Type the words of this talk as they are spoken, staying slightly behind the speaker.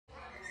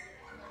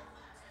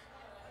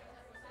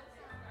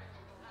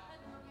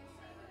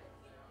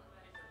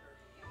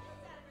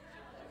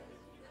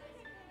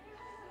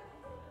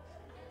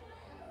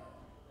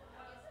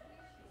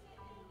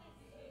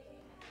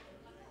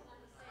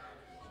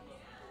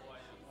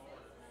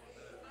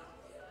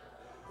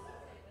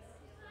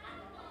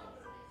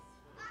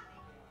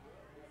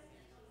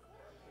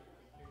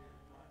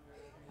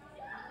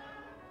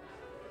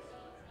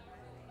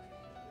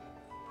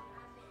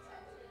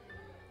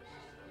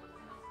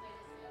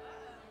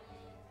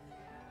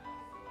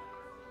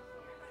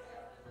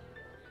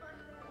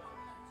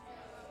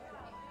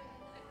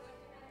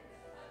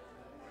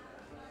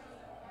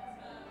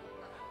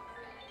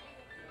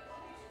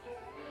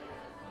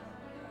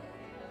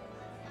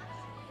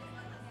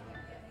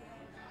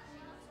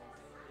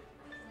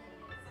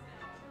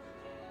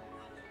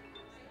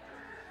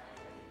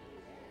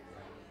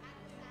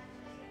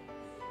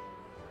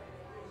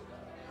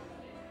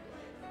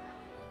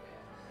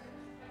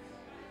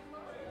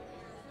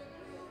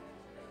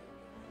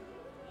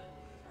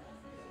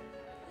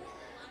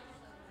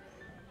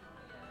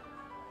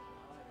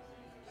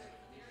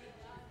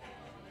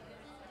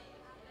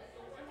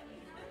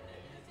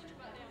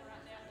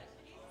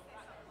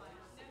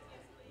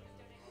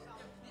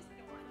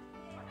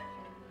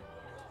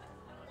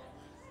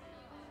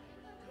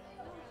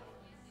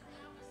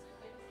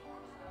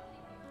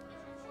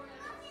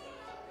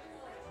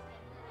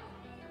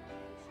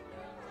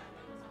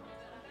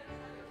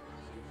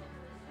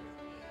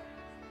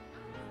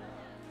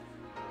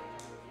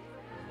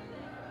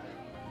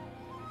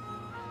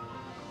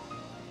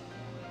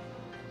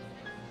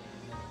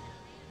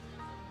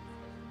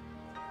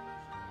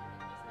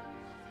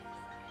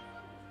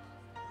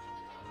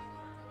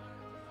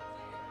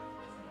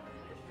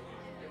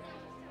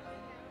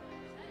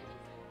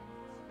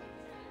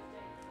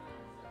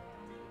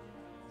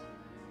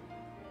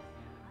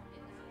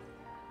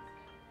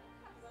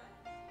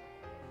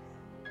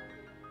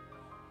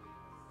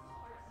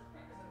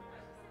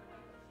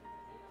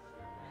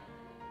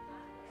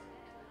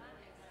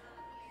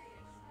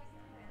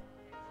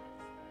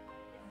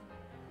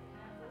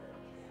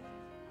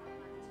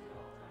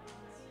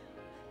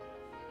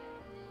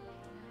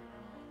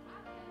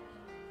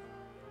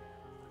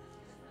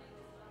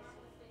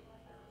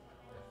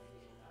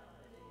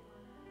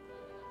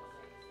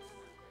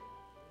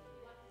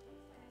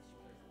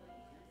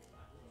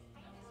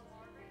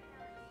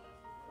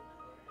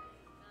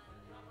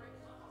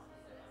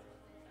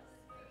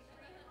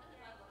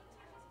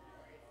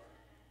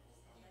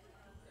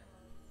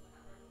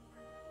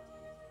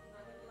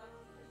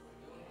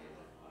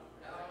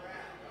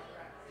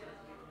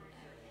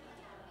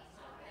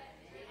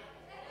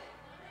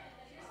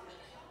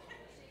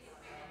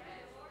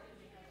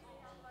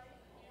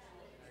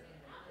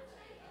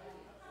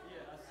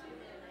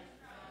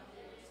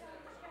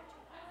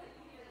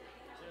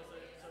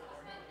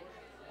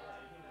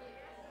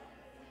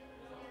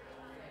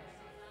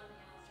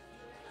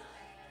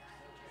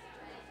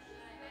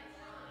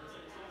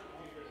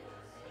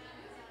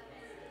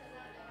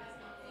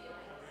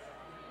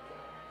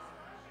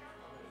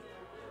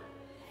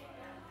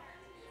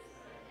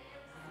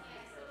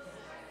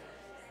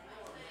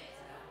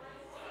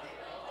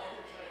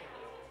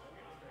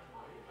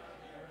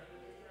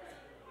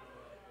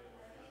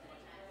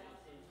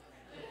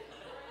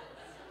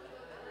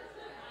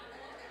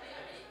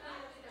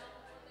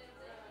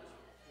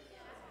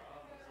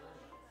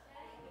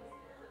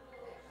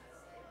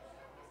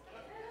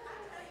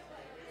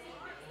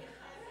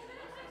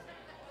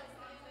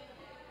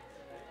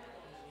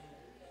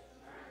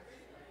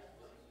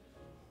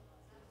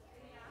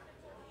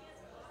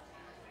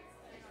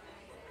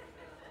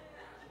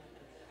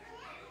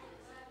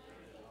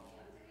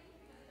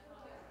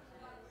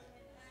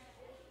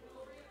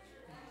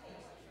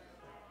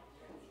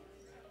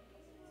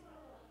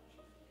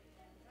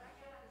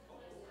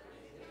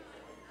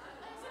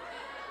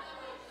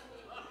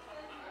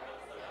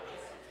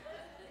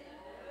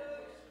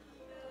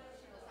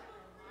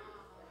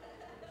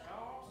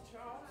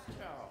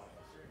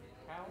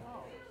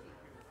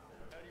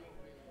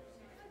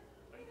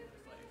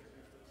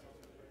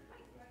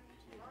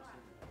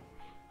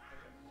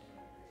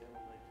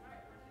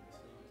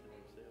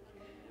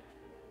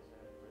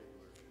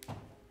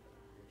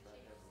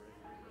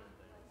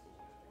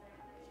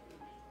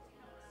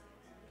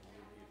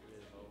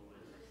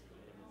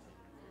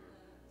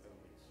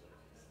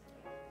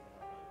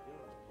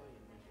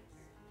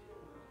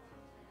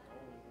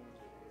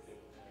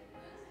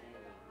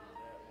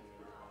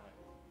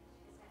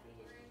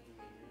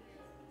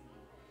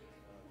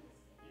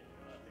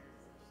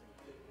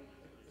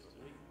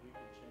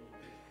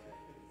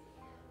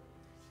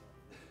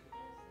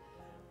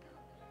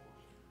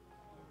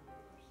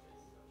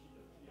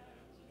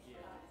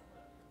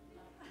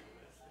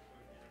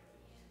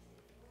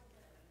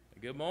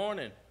Good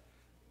morning.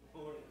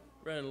 Good morning.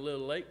 Running a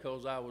little late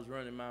because I was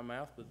running my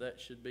mouth, but that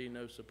should be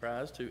no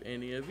surprise to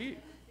any of you.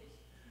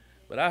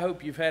 But I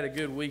hope you've had a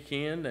good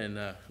weekend,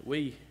 and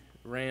we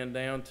ran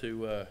down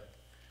to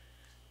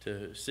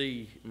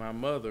see my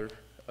mother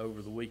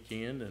over the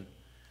weekend and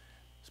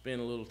spend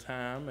a little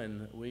time,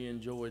 and we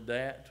enjoyed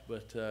that.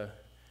 But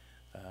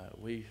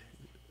we,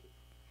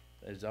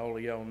 as all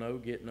of y'all know,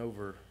 getting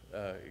over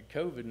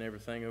COVID and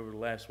everything over the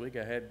last week.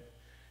 I had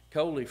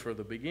Coley for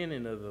the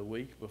beginning of the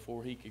week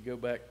before he could go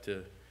back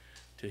to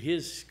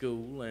his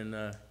school,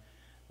 and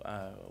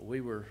we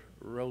were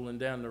rolling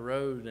down the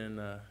road, and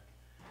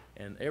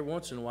every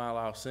once in a while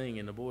I'll sing,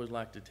 and the boys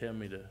like to tell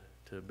me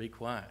to be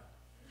quiet.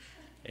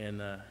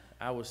 And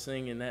I was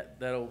singing that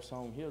old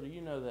song. Hilda,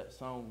 you know that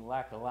song,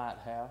 Like a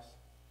Lighthouse?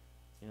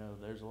 You know,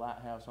 there's a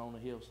lighthouse on the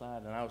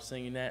hillside, and I was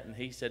singing that, and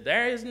he said,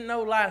 there isn't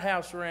no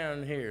lighthouse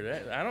around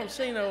here. I don't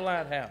see no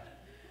lighthouse.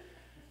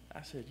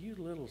 I said, you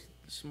little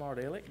smart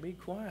aleck, be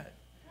quiet.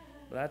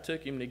 But I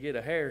took him to get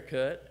a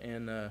haircut,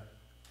 and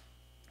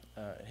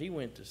he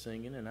went to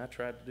singing, and I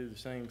tried to do the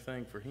same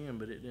thing for him,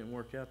 but it didn't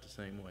work out the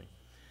same way.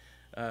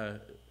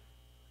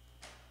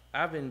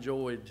 I've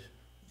enjoyed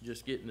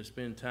just getting to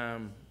spend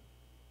time.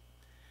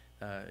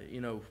 I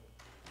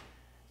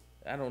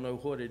don't know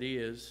what it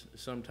is.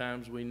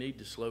 Sometimes we need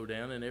to slow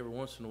down, and every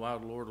once in a while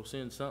the Lord will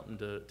send something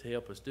to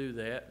help us do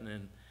that. And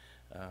then,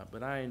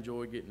 but I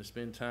enjoy getting to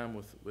spend time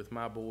with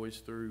my boys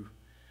through,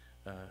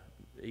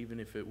 even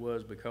if it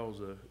was because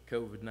of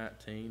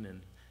COVID-19.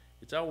 And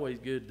it's always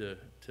good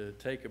to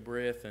take a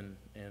breath and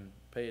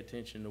pay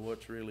attention to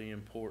what's really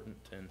important.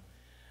 And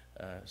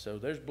so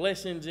there's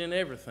blessings in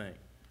everything.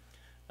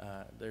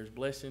 There's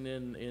blessing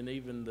in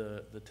even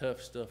the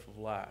tough stuff of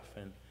life.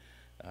 And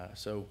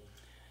so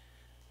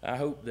I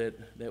hope that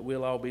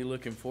we'll all be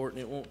looking for it, and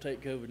it won't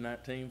take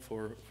COVID-19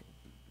 for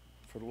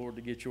the Lord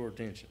to get your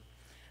attention.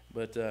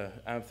 But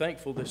I'm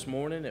thankful this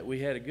morning that we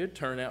had a good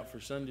turnout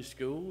for Sunday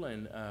school,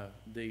 and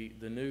the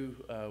new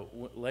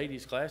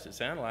ladies class. It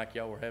sounded like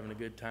y'all were having a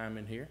good time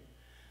in here,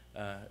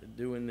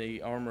 doing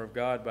the Armor of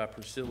God by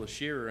Priscilla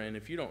Shearer. And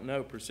if you don't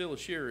know, Priscilla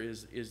Shearer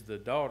is the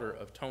daughter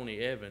of Tony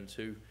Evans,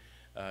 who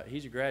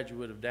he's a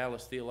graduate of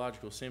Dallas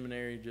Theological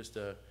Seminary, just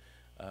a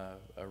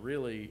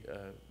really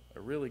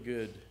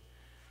good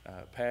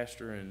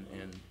pastor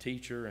and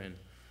teacher, and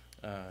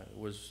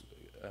was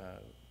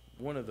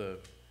one of the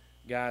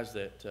guys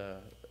that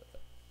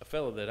a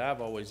fellow that I've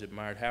always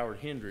admired, Howard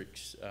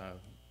Hendricks,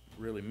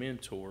 really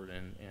mentored,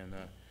 and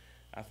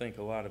I think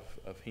a lot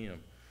of him.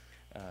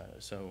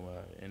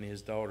 And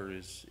his daughter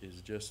is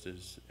just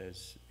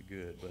as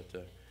good.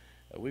 But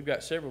we've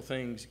got several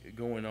things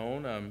going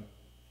on.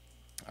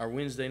 Our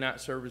Wednesday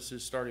night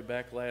services started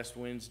back last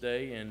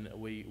Wednesday, and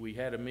we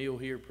had a meal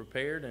here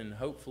prepared, and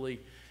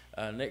hopefully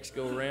next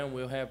go around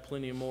we'll have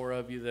plenty more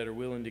of you that are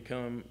willing to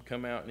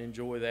come out and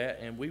enjoy that.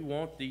 And we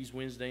want these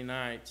Wednesday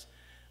nights,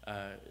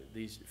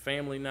 these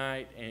family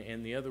night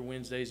and the other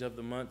Wednesdays of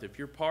the month. If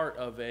you're part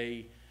of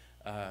a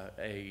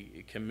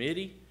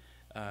committee,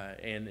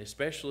 and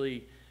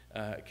especially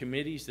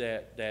committees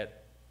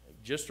that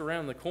just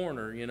around the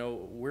corner, you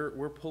know,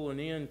 we're pulling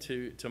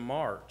into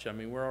March. I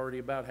mean, we're already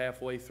about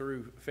halfway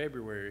through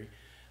February,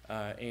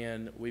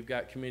 and we've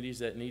got committees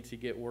that need to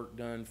get work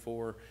done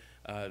for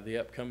the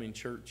upcoming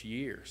church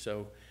year.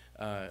 So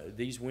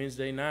these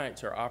Wednesday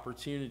nights are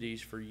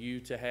opportunities for you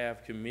to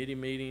have committee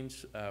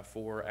meetings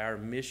for our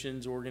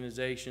missions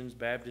organizations,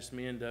 Baptist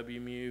Men,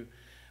 WMU,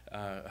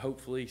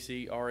 hopefully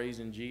see RAs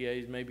and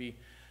GAs maybe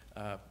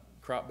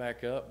crop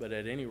back up, but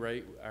at any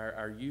rate,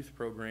 our youth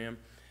program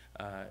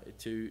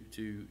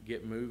to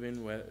get moving,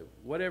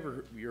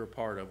 whatever you're a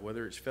part of,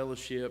 whether it's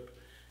fellowship,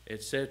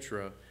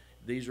 etc.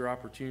 These are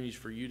opportunities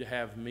for you to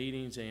have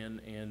meetings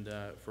and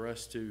for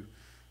us to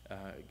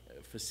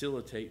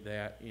facilitate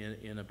that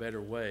in a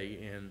better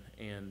way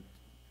and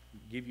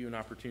give you an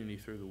opportunity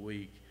through the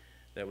week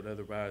that would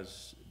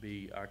otherwise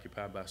be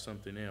occupied by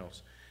something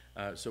else.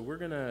 So we're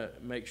going to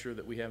make sure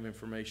that we have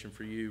information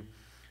for you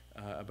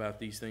about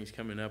these things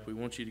coming up. We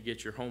want you to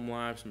get your home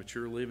lives,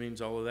 mature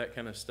livings, all of that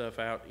kind of stuff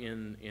out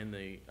in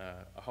the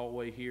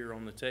hallway here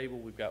on the table.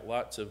 We've got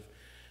lots of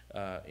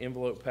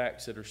envelope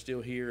packs that are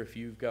still here. If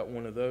you've got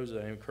one of those,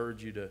 I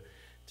encourage you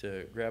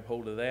to grab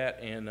hold of that.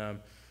 And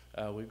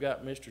we've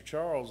got Mr.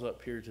 Charles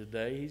up here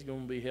today. He's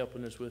going to be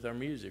helping us with our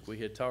music. We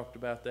had talked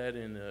about that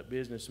in a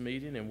business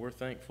meeting, and we're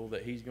thankful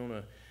that he's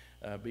going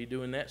to be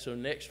doing that. So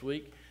next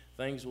week,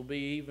 things will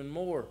be even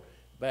more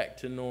back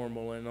to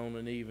normal and on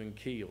an even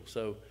keel.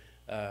 So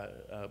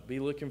be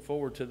looking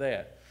forward to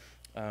that.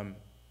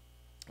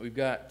 We've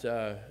got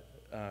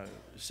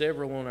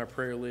several on our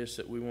prayer list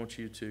that we want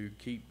you to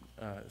keep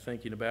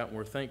thinking about, and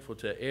we're thankful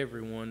to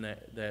everyone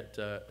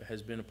that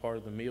has been a part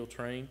of the meal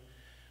train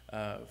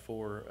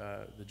for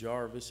the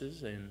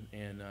Jarvises,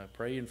 and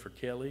praying for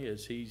Kelly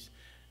as he's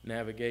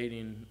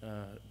navigating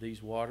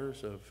these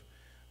waters of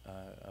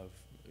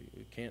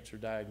cancer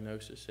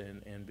diagnosis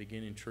and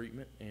beginning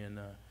treatment. And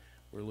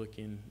we're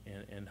looking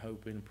and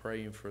hoping,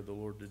 praying for the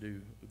Lord to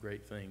do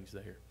great things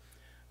there.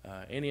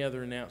 Any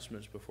other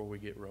announcements before we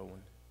get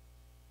rolling?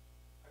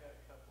 I got a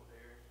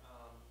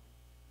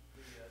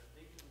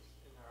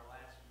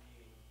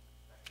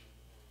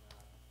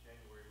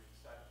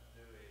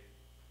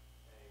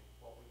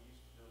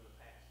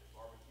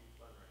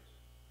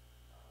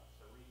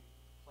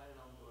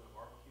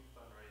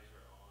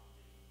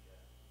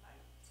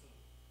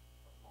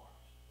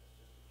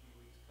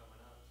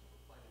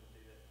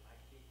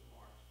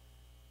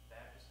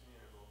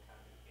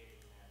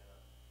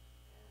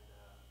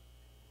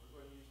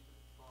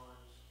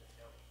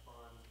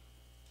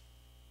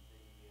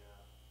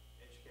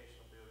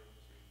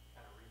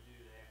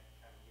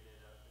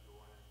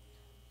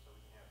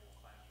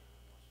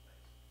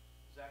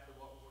exactly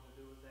what we're going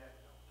to do with that,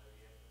 we don't know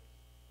yet.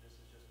 This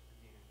is just the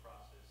beginning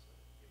process of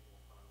getting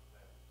more funds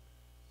available.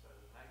 So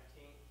the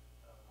 19th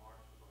of March,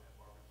 we're going to have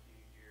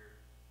barbecue here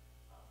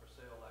for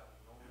sale like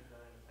we've normally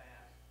done in the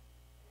past.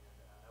 And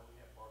I know we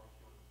have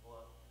barbecue on the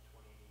Bluff the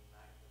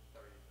 29th and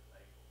 30th of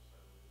April,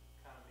 so we'll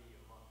kind of be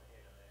a month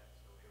ahead of that,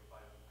 so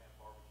everybody will have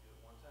barbecue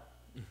at one time.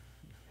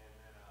 And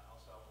then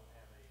also I'm going to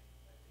have a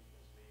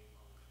deacons meeting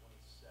on the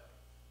 27th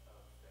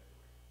of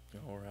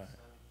February. All right.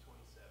 Sunday the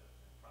 27th,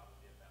 and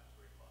probably be about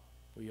 3 o'clock.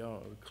 Well,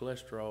 y'all,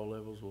 cholesterol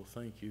levels will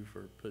thank you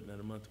for putting that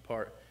a month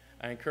apart.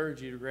 I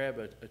encourage you to grab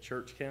a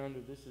church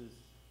calendar. This is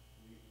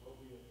what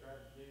we have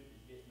tried to do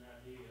is get an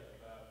idea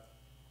about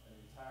an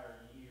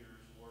entire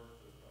year's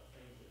worth of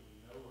things that we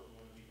know are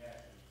going to be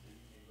happening. So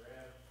you can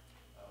grab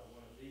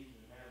one of these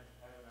and have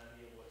an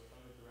idea of what's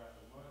coming throughout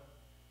the month.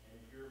 And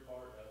if you're a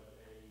part of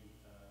a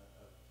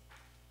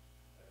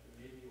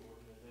committee or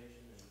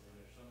organization and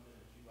there's something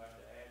that you'd like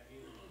to add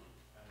in,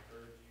 I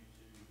encourage you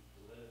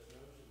to let us know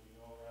so we can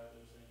all write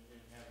those things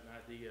in and have an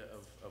idea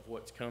of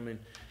what's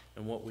coming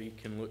and what we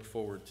can look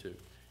forward to.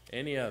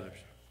 Any others?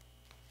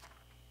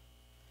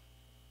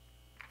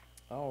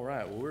 All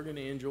right, well, we're going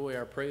to enjoy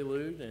our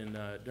prelude, and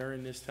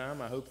during this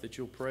time, I hope that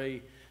you'll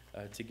pray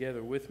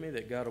together with me,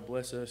 that God will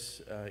bless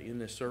us in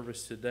this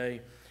service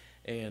today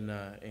and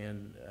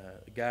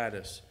guide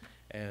us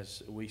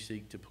as we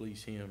seek to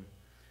please Him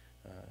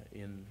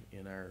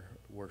in our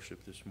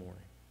worship this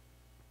morning.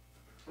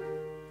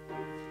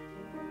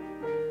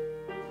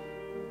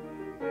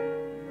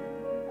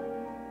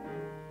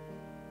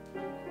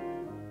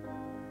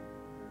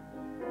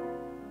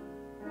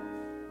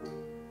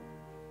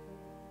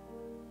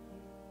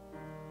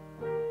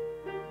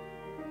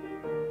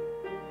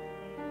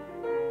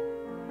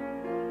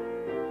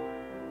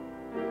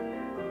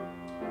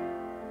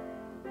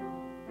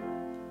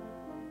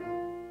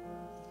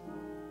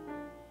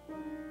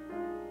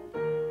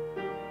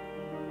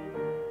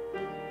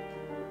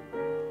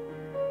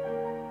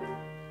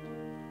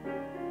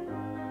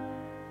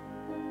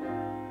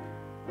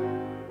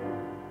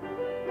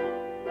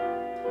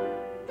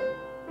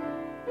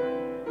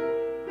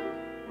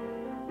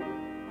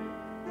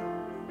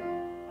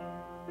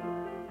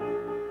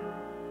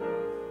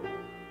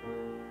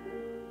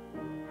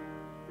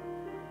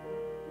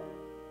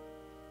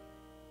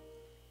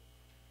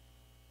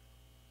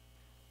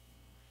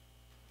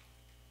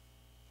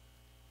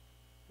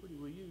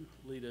 Will you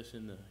lead us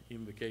in the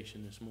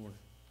invocation this morning?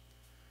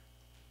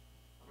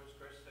 Our most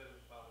gracious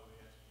Heavenly Father, we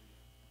ask you to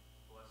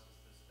bless us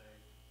this day.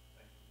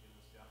 Thank you for giving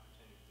us the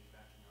opportunity to be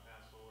back in your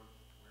house, Lord,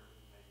 wherever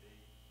we may be,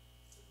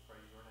 to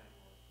praise your name,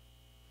 Lord.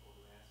 Lord,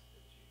 we ask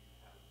that you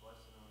have a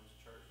blessing on this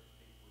church and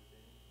people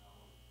within it and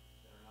all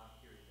that are not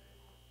here today,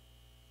 Lord.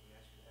 We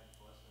ask you to have a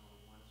blessing on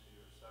the ones who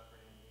are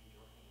suffering and need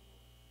your hand,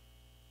 Lord.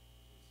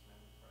 In Jesus' name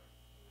we pray.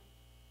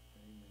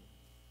 Amen. Amen.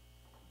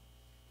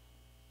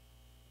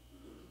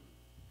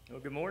 Well,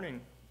 good morning.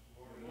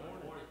 Good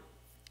morning.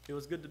 It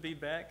was good to be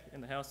back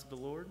in the house of the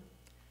Lord.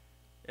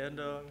 And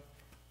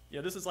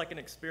yeah, this is like an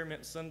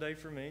experiment Sunday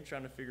for me,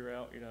 trying to figure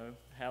out,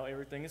 how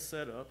everything is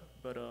set up.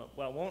 But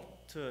what I want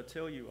to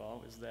tell you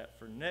all is that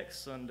for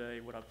next Sunday,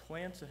 what I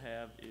plan to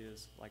have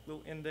is like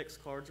little index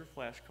cards or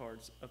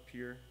flashcards up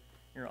here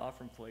in your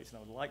offering plates. And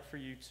I would like for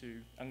you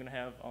to, I'm going to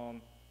have,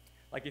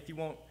 like if you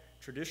want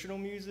traditional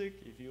music,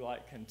 if you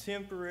like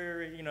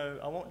contemporary,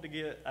 I want to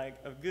get a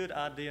good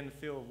idea and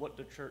feel of what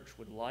the church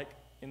would like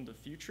in the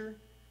future.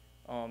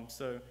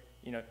 So,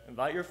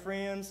 invite your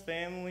friends,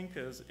 family,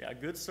 because a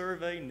good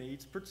survey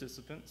needs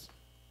participants.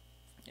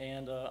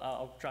 And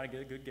I'll try to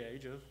get a good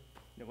gauge of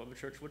what the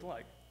church would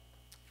like.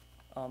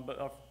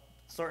 But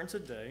starting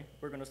today,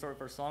 we're going to start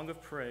with our song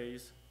of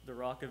praise, The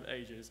Rock of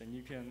Ages. And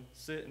you can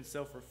sit and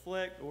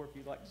self-reflect, or if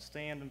you'd like to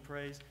stand and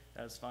praise,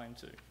 that's fine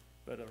too.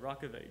 But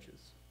Rock of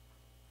Ages.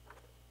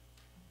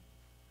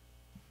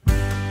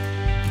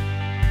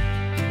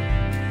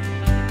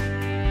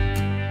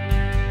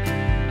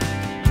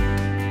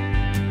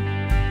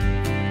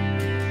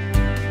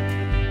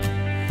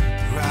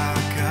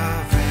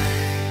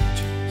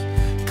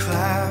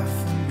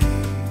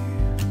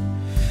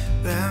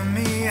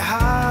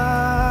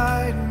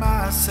 Hide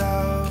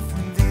myself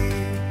from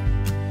thee.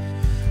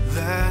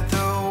 Let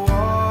the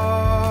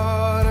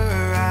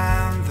water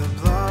and the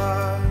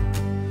blood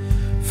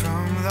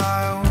from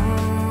thy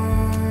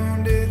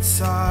wounded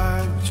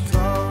side which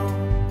flow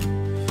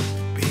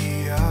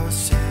be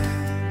us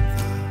in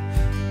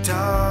the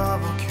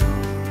double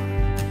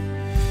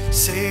cure,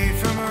 saved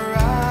from a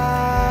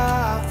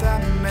wrath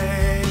that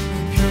made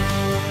me pure.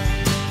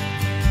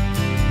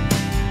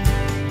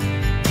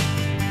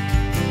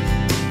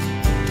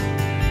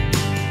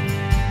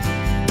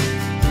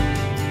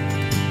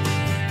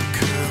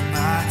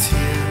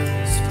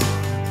 Tears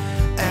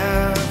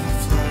forever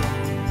flow.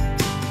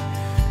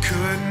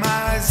 Could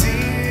my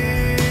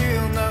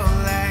zeal no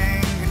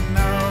longer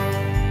know?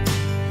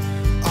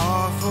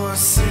 All for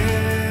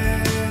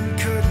sin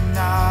could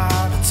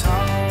not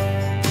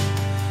atone.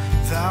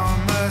 Thou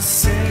must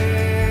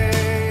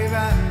save,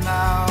 and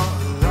thou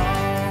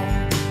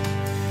alone.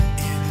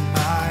 In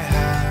my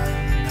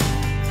hand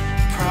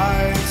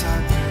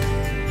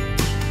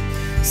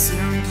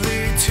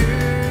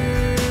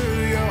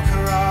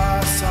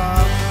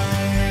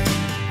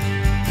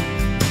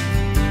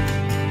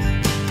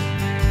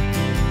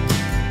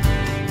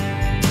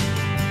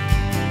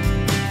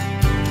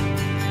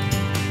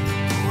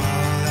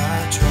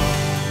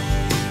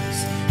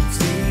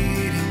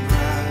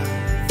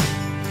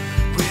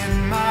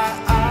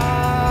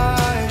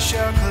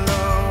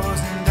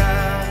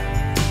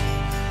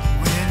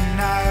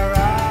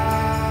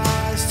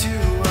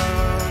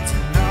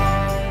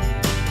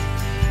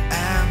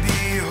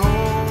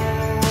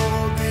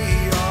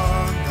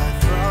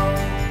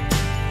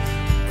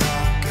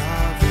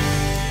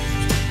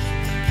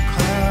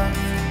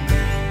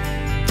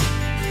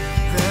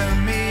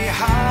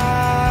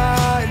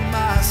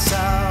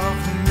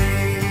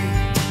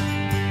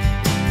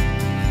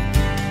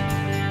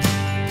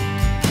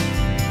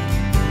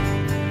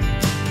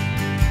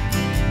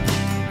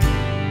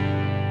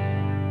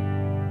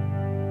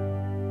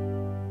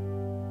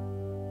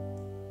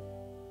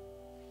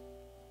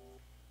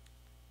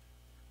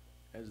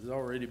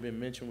already been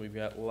mentioned, we've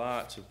got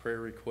lots of prayer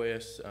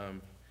requests. I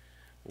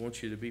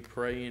want you to be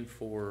praying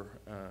for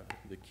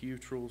the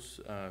Cutrals.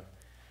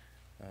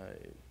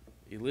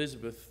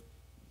 Elizabeth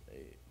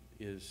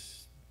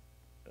is,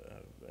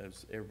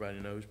 as everybody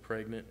knows,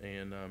 pregnant,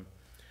 and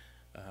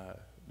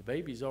the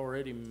baby's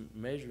already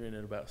measuring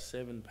at about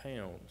 7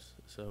 pounds.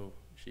 So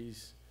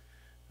she's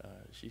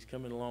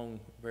coming along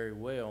very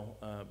well,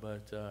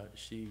 but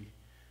she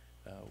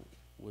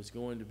was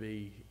going to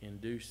be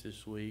induced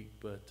this week,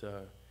 but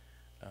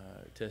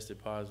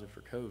tested positive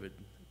for COVID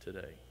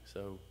today.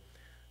 So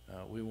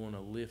we want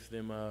to lift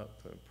them up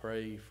and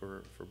pray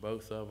for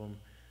both of them.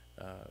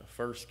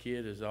 First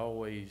kid is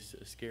always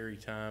a scary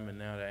time, and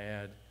now to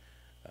add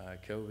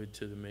COVID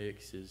to the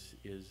mix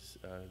is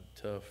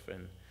tough.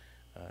 And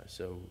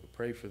so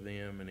pray for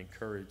them and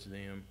encourage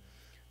them.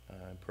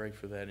 Pray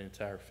for that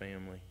entire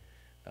family.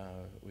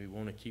 We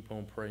want to keep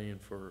on praying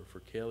for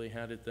Kelly.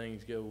 How did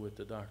things go with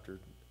the doctor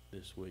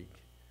this week?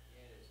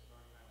 Yeah, it's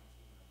first round of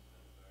chemo, so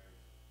third.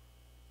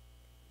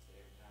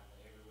 So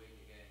every week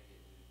they gotta get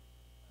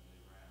a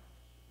new round.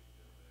 Should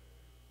be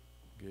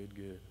feel better.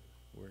 Good.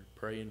 We're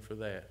praying for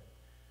that.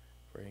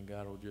 Praying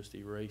God will just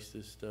erase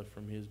this stuff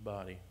from his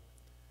body.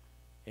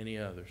 Any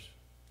others?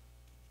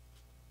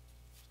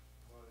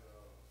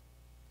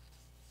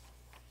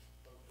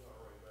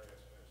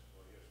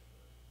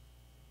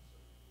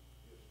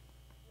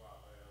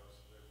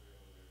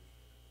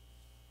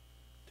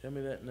 Tell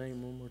me that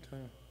name one more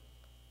time.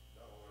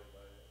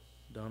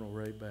 Donald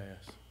Ray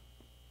Bass.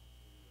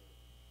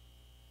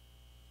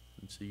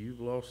 And so you've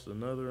lost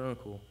another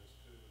uncle.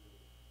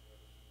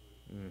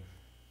 Mm.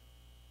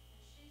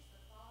 He's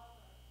the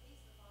father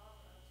of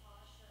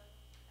Tasha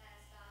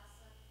Bass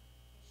Dyson,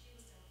 and she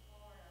was in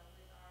Florida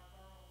with our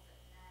girls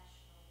at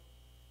national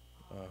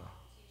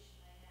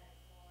competition they had in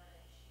Florida,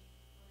 and she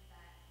flew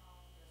back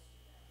home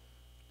yesterday.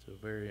 So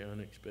very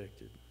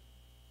unexpected.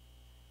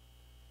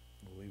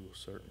 Well, we will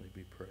certainly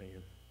be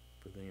praying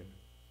for them.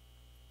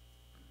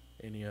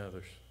 Any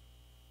others?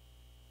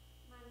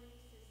 My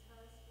niece's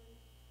husband,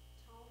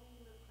 Tony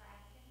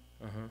McCracken,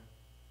 Uh-huh.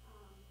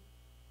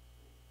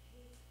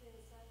 he's been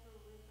suffering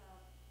with a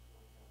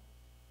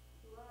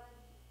blood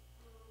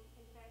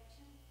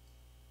infection,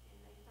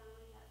 and they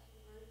finally got to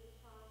the root of the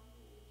problem,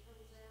 and it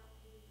turns out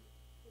his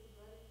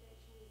blood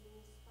infection is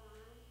in his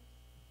spine.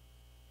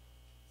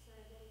 So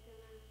they're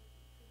gonna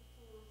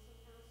perform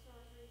some kind of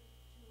surgery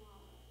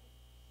tomorrow.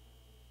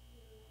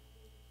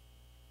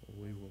 So,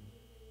 We will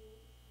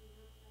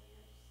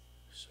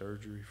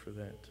surgery for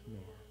that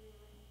tomorrow.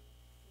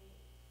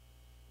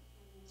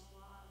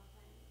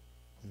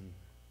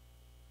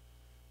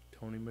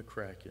 Tony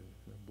McCracken,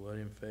 a blood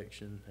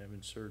infection,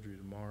 having surgery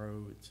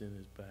tomorrow. It's in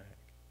his back.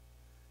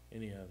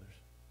 Any others?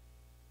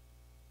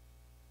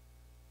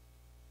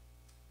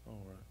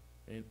 All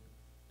right.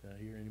 Did I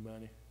hear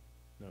anybody?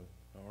 No.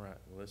 All right.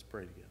 Well, let's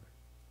pray together.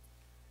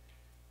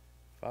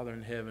 Father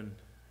in heaven,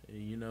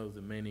 you know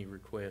the many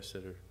requests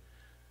that are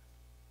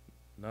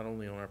not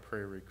only on our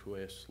prayer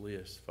request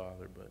list,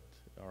 Father, but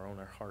are on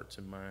our hearts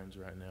and minds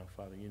right now.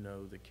 Father, you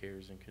know the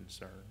cares and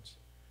concerns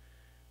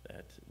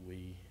that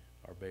we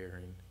are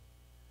bearing.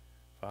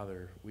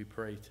 Father, we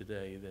pray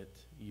today that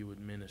you would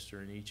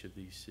minister in each of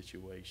these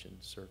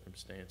situations,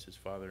 circumstances.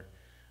 Father,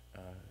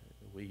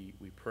 we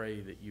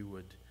pray that you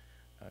would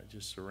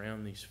just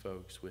surround these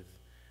folks with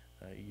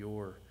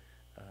your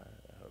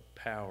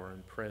power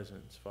and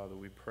presence. Father,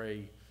 we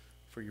pray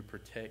for your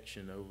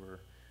protection over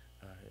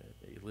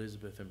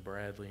Elizabeth and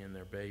Bradley and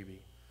their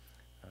baby.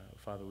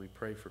 Father, we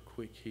pray for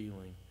quick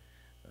healing.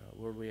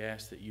 Lord, we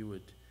ask that you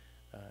would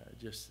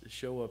just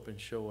show up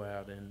and show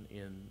out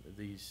in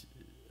these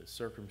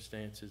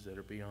circumstances that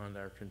are beyond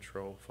our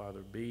control.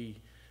 Father,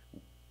 be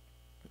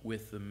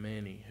with the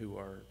many who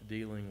are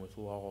dealing with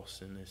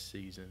loss in this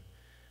season,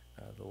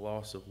 the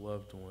loss of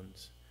loved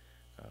ones.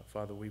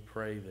 Father, we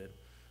pray that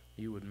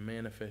you would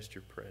manifest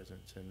your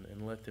presence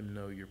and let them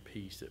know your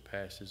peace that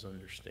passes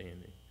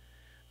understanding.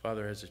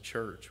 Father, as a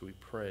church, we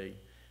pray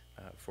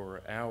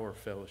for our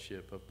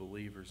fellowship of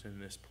believers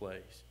in this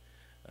place.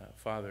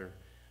 Father,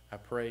 I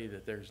pray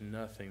that there's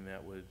nothing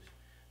that would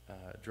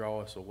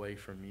draw us away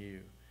from you.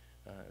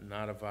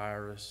 Not a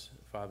virus,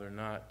 Father,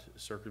 not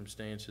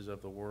circumstances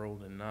of the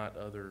world and not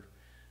other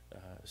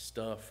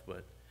stuff,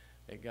 but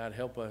God,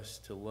 help us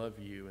to love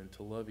you and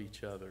to love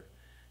each other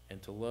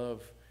and to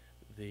love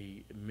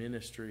the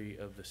ministry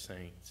of the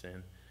saints.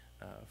 And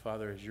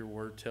Father, as your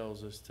word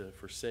tells us to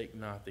forsake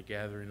not the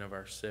gathering of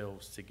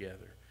ourselves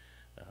together.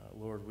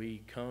 Lord,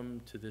 we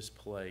come to this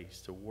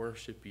place to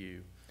worship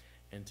you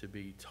and to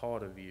be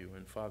taught of you.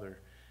 And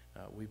Father,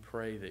 we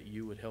pray that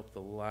you would help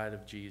the light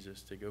of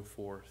Jesus to go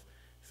forth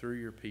through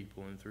your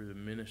people and through the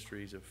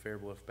ministries of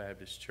Fairbluff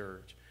Baptist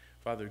Church.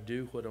 Father,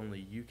 do what only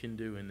you can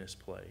do in this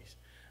place.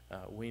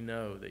 We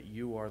know that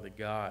you are the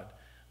God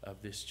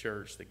of this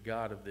church, the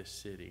God of this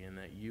city, and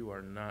that you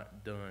are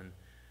not done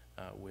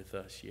with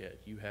us yet.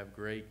 You have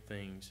great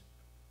things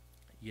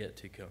yet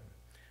to come.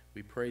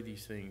 We pray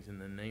these things in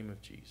the name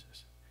of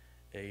Jesus.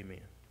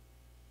 Amen.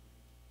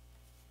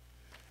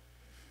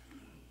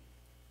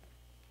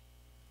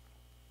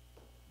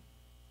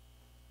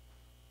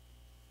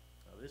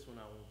 this one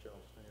I want y'all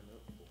to stand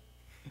up for.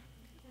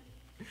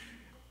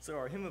 So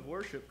our hymn of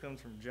worship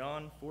comes from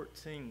John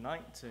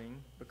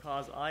 14:19.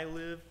 Because I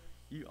live,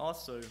 you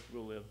also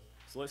will live.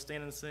 So let's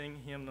stand and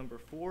sing hymn number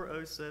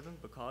 407,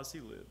 Because He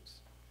Lives.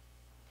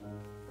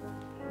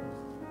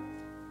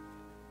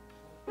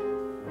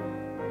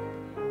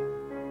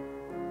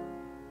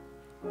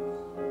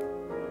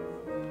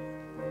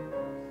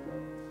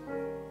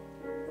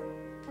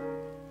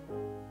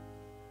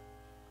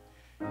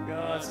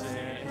 God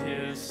sent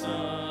His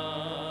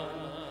Son,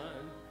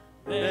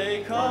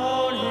 they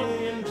called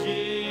Him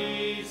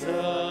Jesus.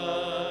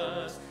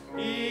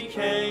 He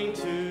came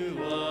to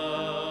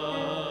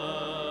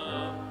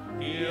love,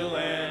 heal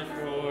and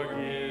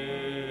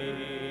forgive.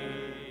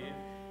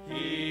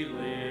 He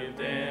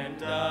lived and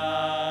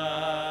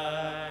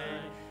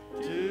died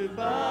to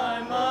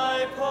buy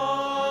my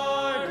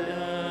pardon.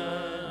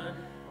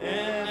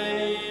 An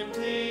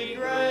empty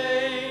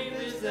grave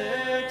is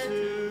there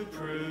to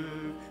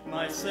prove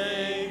my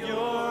Savior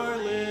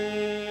lives.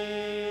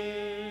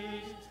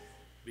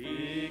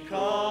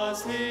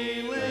 Because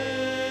He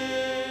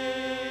lives,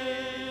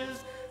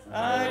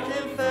 I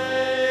can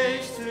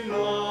face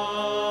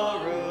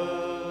tomorrow.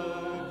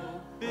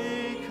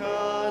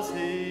 Because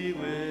He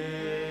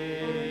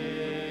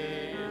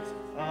lives,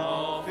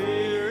 all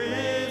fear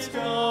is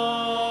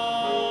gone.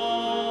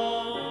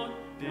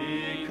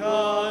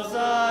 Because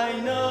I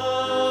know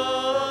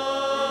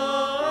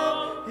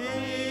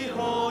He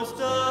holds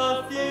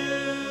the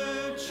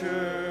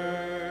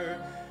future,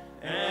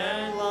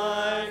 and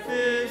life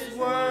is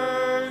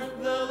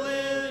worth the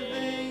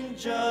living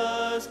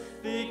just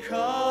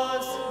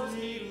because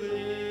He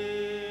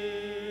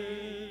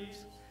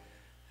lives.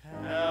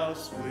 How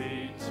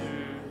sweet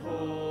to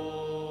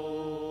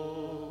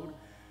hold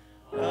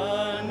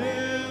a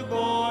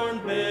newborn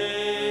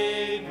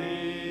baby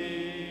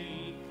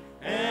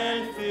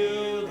and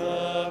feel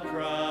the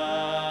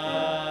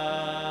pride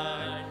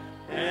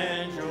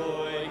and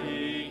joy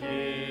He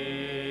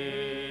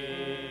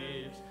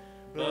gives.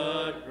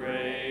 But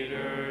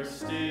greater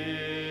still,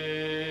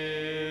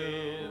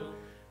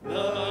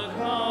 the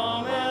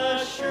calm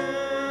assurance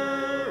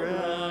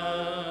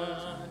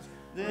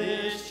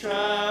this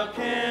child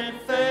can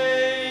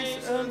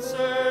face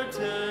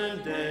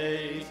uncertain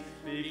days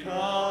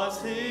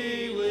because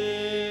He lives.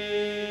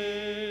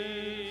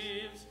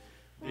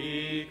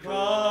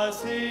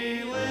 Because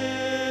He lives,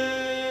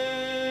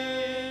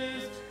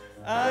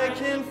 I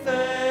can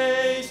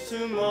face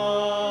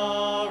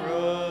tomorrow.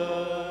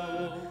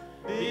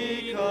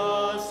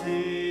 Because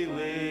He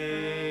lives,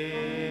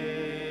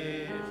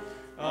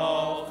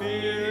 all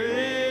fear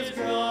is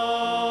gone.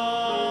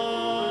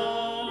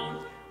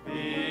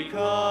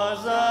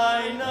 Because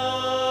I know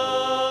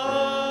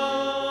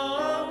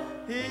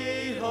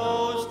He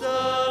holds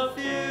the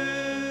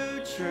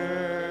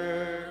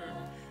future,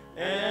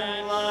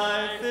 and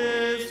life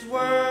is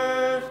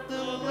worth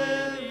the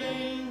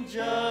living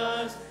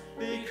just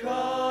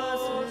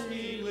because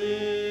He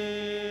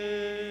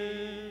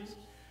lives.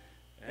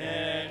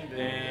 And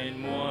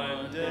then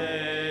one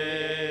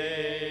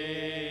day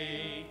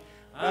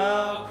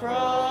I'll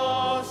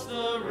cross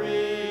the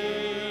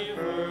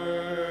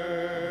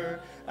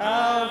river,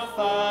 I'll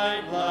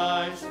fight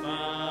life's fight,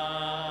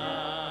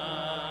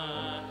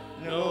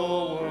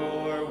 no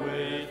war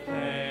with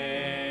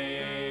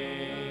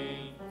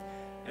pain.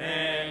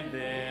 And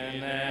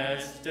then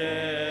as death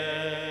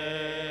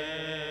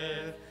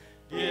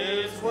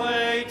gives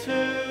way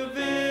to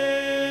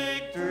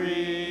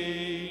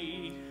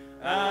victory,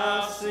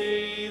 I'll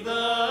see the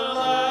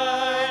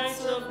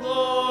lights of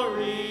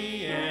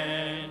glory,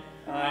 and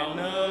I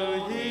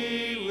know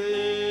He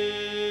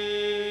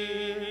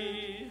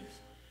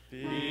lives.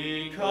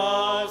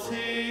 Because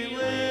He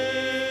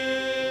lives,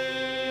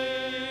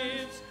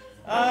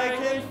 I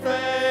can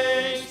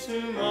face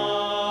tomorrow.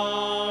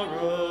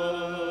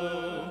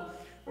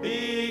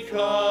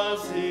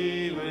 Because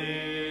He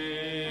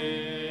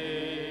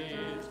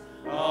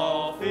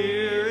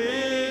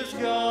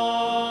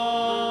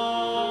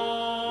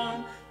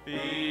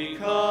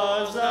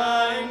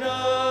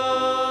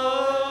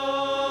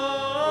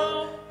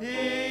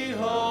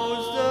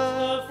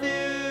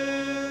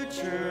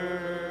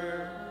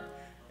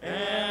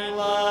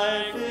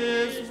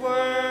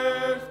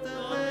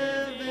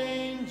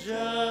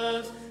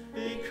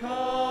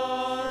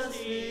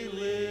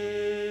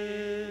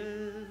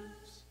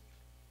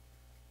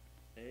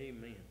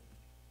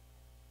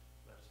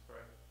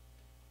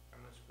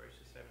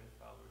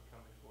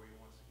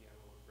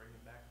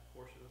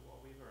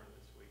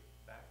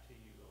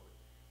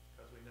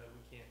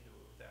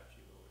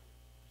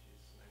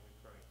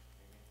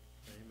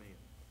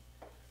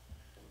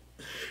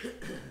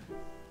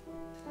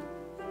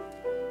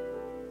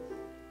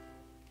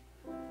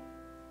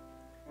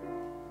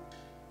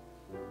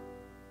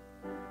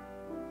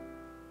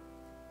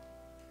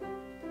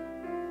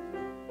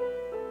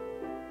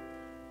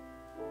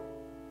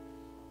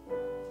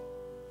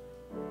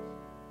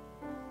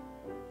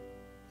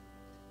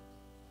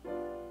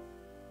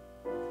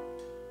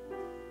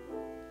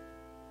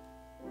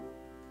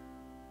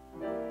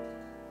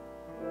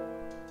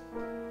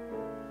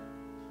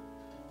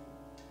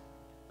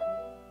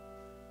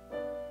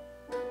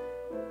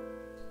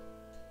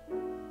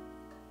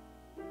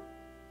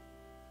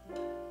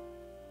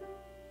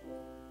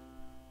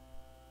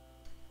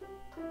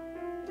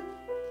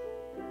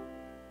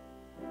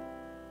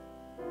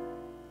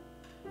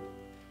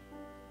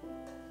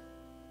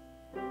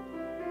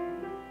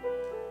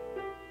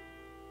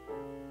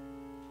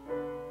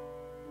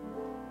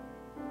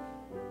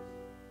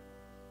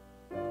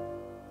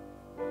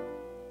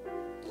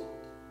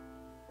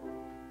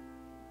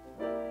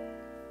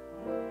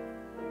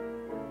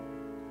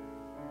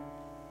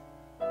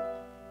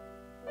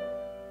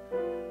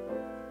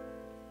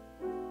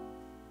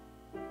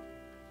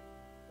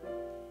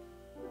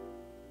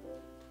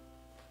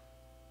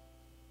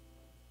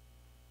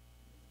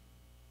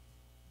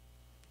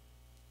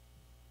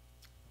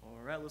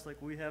right, looks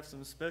like we have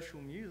some special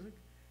music.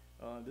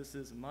 This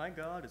is My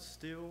God is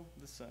Still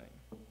the Same.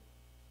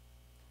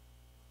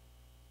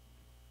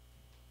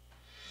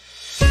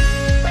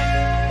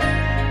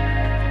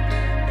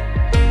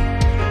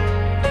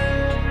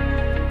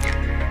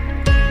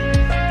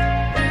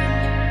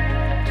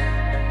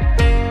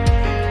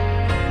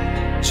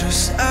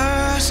 Just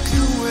ask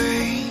the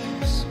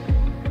waves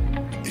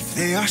if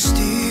they are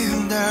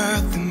stilled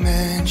at the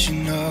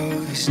mention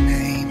of His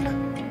name.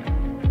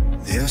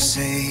 They'll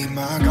say,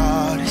 my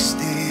God is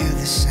still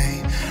the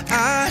same.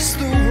 Ask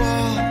the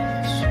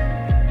walls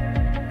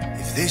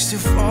if they still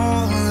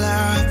fall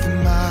at the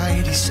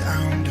mighty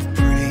sound of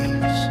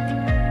praise.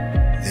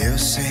 They'll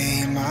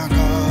say, my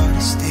God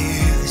is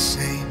still the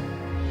same.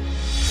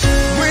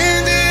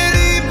 When did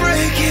He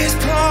break His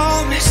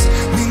promise?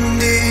 When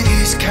did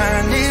His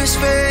kindness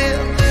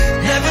fail?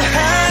 Never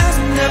has,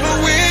 never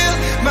will.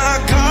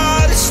 My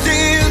God is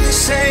still the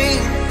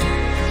same.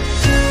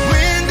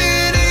 When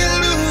did He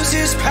lose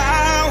His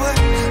power?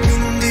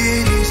 When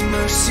did His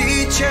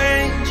mercy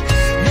change?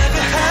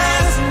 Never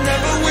has,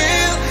 never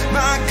will.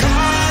 My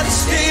God is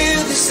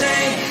still the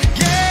same.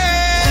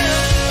 Yeah.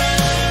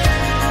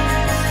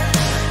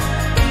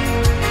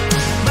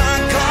 My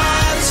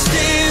God is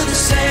still the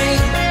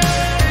same.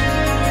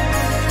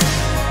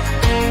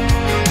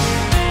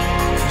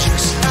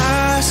 Just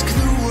ask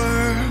the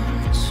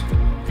words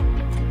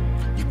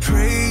you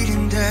prayed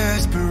in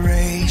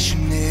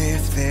desperation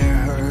if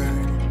they're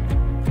heard.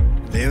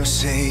 They'll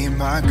say,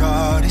 my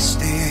God is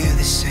still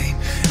the same.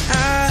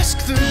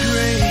 Ask the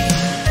grave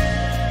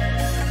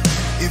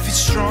if it's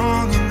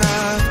strong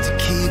enough to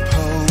keep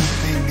hope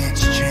in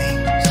its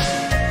chains.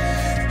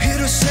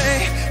 It'll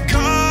say,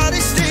 God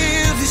is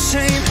still the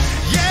same.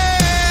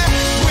 Yeah.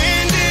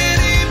 When did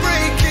He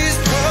break His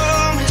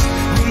promise?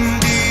 When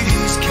did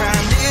His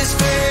kindness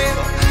fail?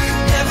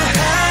 Never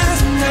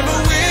has, never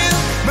will.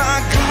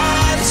 My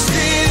God is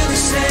still the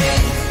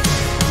same.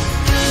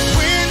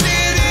 When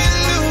did He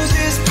lose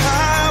His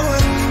power?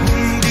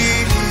 When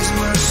did His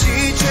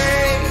mercy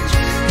change?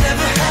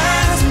 Never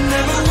has,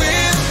 never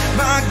will.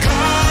 My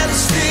God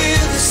is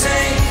still the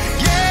same.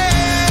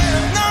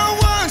 Yeah. Not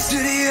once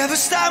did He ever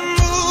stop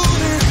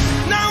moving.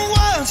 Not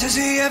once has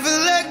He ever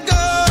let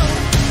go.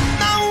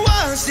 Not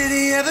once did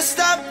He ever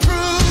stop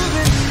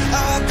proving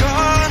our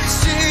God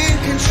is in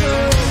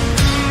control.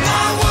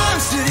 Not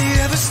once did He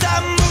ever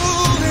stop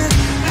moving.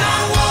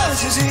 Not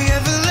once has He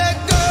ever let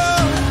go.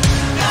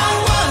 Not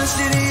once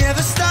did He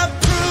ever stop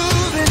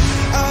proving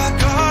our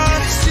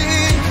God is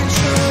in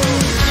control.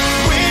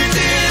 When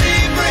did He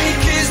break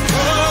His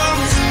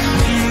promise?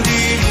 When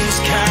did His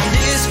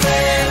kindness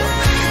fail?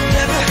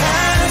 Never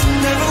has,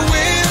 never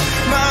will.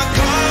 My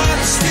God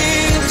is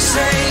still the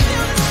same.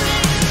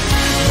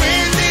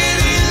 When did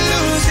He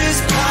lose His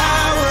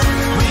power?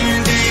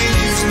 When did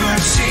His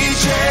mercy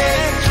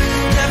change?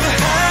 Never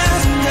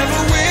has,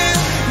 never will.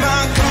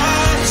 My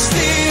God is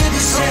still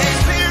the same.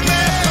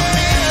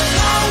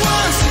 Not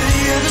once did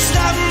He ever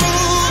stop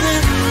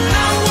moving.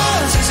 Not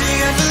once has He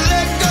ever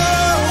let go.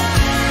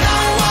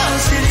 Not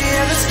once did He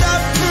ever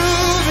stop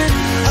proving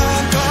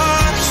our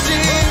God is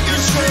in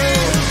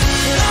control.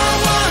 Not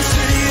once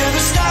did He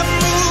ever stop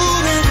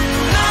moving.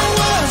 Not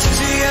once has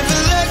He ever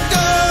let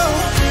go.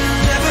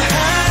 Never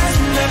has,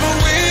 never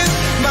will.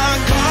 My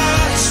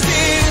God is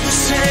still the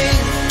same.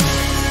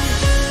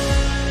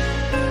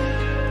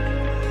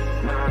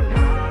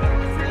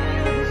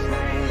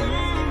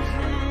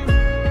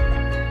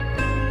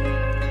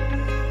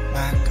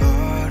 My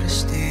God is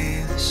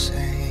still the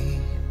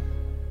same.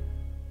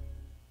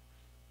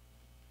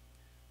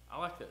 I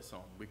like that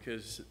song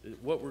because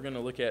what we're going to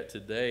look at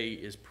today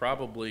is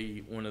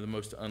probably one of the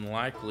most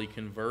unlikely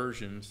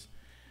conversions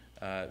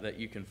that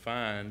you can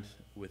find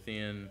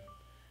within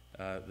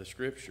the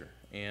Scripture.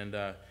 And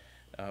we're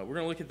going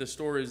to look at the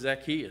story of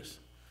Zacchaeus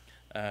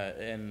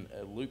in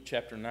Luke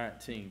chapter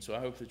 19. So I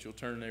hope that you'll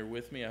turn there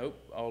with me. I hope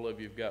all of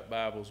you have got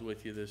Bibles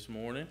with you this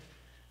morning.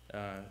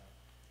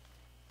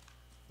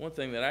 One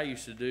thing that I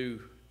used to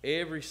do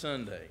every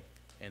Sunday,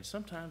 and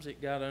sometimes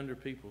it got under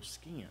people's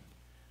skin,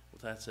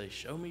 was I'd say,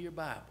 show me your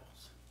Bibles.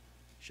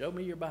 Show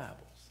me your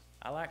Bibles.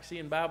 I like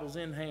seeing Bibles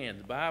in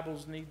hands.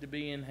 Bibles need to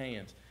be in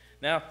hands.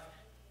 Now,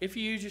 if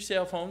you use your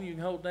cell phone, you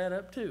can hold that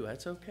up too.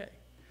 That's okay.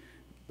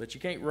 But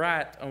you can't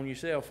write on your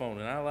cell phone,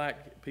 and I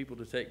like people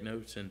to take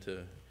notes and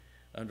to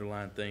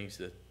underline things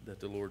that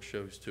the Lord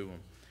shows to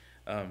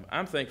them.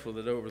 I'm thankful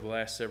that over the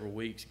last several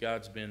weeks,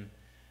 God's been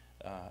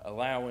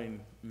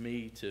allowing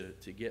me to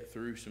get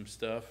through some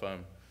stuff.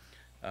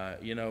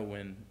 You know,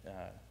 when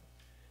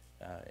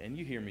and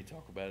you hear me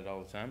talk about it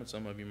all the time, and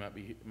some of you might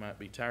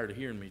be tired of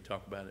hearing me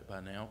talk about it by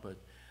now, but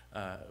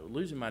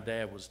losing my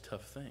dad was a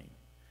tough thing.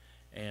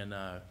 And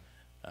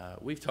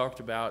we've talked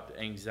about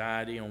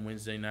anxiety on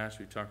Wednesday nights.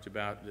 We talked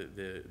about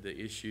the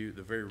issue,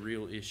 the very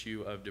real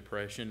issue of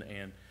depression,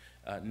 and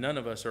none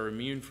of us are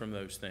immune from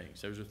those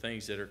things. Those are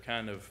things that are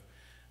kind of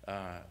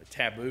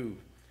taboo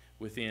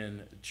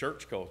within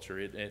church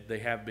culture. They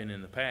have been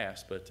in the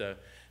past, but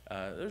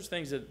there's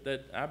things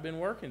that I've been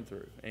working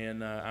through,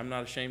 and I'm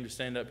not ashamed to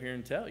stand up here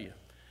and tell you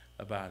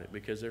about it,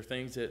 because there are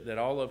things that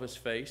all of us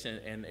face,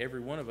 and every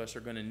one of us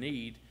are going to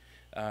need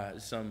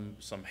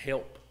some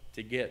help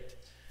to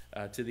get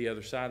to the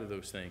other side of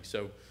those things.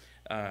 So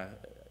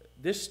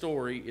this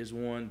story is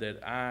one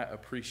that I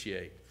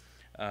appreciate.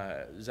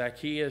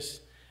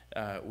 Zacchaeus,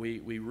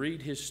 we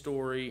read his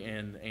story,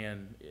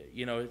 and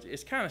you know,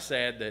 it's kind of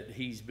sad that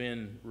he's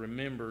been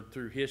remembered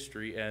through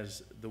history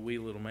as the wee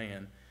little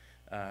man.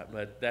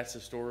 But that's the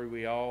story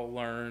we all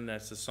learn.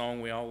 That's the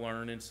song we all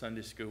learn in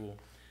Sunday school.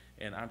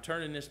 And I'm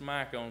turning this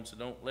mic on, so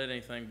don't let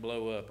anything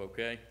blow up,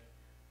 okay?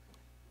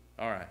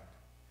 All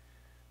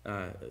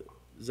right.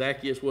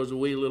 Zacchaeus was a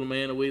wee little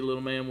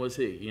man was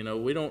he. You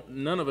know,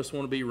 none of us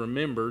want to be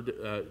remembered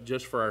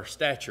just for our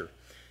stature.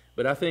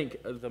 But I think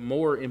the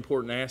more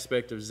important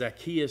aspect of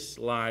Zacchaeus'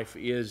 life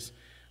is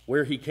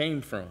where he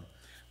came from.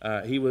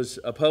 He was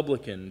a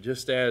publican,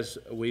 just as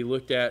we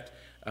looked at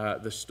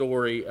the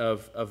story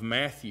of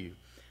Matthew,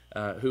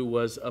 who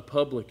was a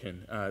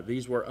publican.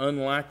 These were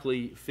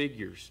unlikely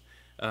figures,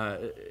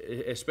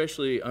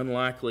 especially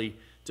unlikely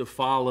to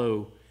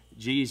follow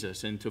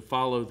Jesus and to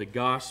follow the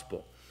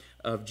gospel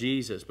of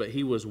Jesus. But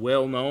he was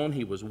well known,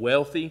 he was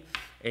wealthy,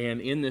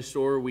 and in this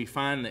story we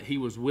find that he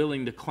was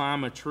willing to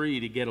climb a tree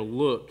to get a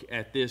look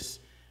at this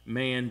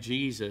man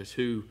Jesus,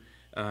 who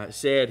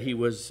said he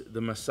was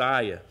the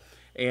Messiah.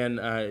 And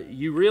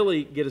you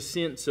really get a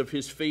sense of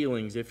his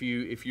feelings if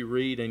you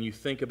read and you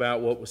think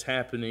about what was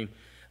happening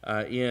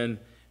in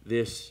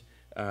this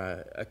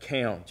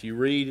account. You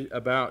read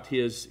about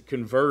his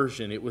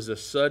conversion. It was a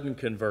sudden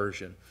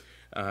conversion.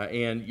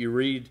 And you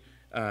read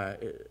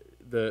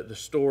the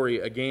story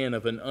again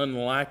of an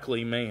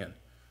unlikely man,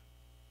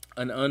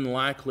 an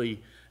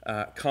unlikely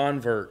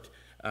convert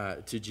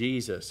to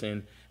Jesus.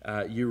 And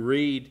you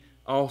read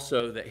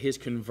also that his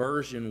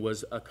conversion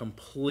was a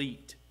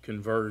complete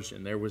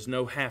conversion. There was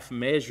no half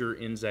measure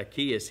in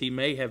Zacchaeus. He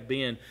may have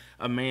been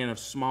a man of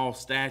small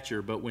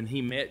stature, but when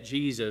he met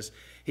Jesus,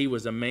 he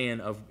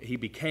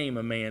became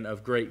a man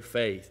of great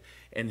faith.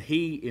 And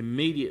he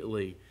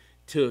immediately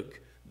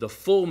took the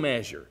full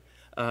measure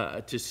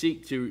to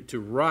seek to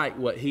right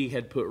what he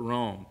had put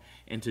wrong,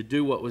 and to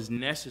do what was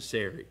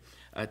necessary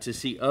to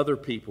see other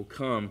people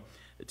come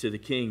to the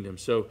kingdom.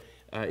 So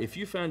if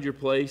you found your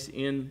place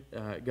in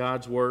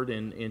God's Word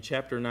in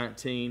chapter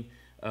 19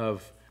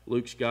 of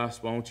Luke's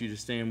Gospel, I want you to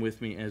stand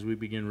with me as we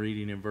begin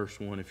reading in verse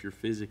 1 if you're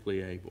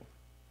physically able.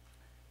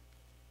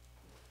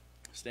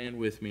 Stand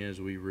with me as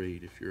we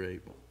read if you're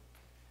able.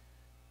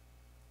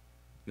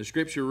 The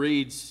scripture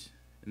reads,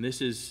 and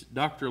this is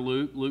Dr.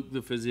 Luke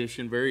the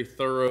physician, very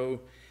thorough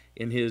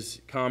in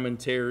his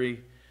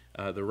commentary,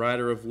 the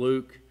writer of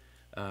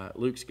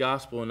Luke's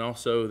Gospel, and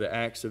also the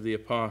Acts of the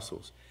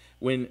Apostles.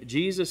 When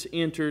Jesus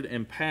entered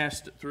and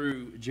passed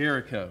through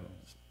Jericho,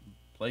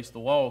 the place the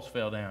walls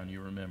fell down,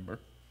 you remember.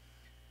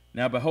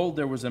 Now behold,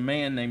 there was a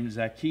man named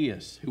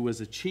Zacchaeus, who was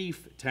a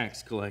chief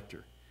tax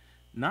collector.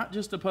 Not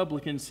just a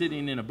publican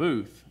sitting in a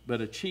booth,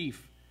 but a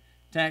chief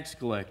tax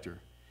collector.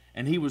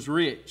 And he was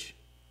rich.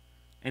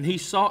 And he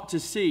sought to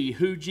see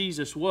who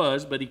Jesus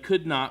was, but he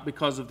could not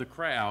because of the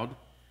crowd,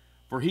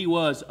 for he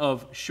was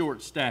of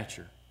short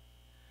stature.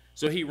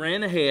 So he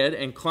ran ahead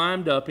and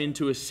climbed up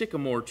into a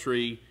sycamore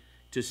tree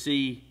to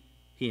see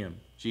him,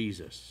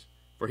 Jesus.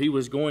 For he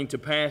was going to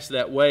pass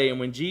that way. And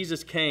when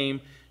Jesus came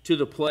to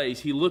the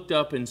place, he looked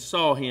up and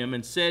saw him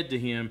and said to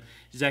him,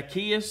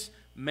 Zacchaeus,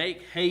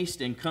 make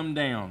haste and come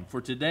down,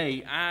 for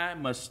today I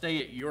must stay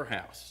at your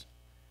house.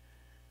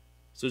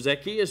 So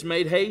Zacchaeus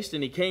made haste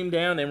and he came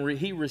down, and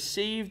he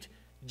received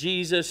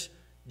Jesus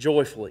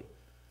joyfully.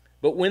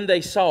 But when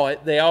they saw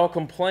it, they all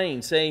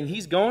complained, saying,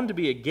 he's gone to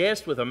be a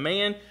guest with a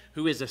man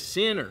who is a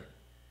sinner.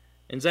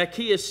 And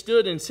Zacchaeus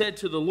stood and said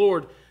to the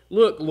Lord,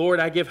 look, Lord,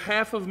 I give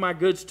half of my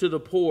goods to the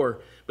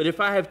poor, but if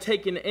I have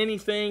taken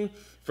anything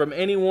from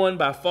anyone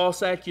by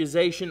false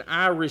accusation,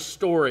 I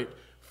restore it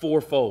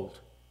fourfold.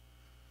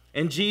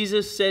 And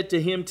Jesus said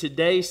to him,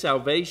 today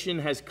salvation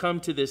has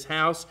come to this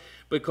house,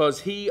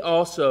 because he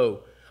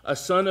also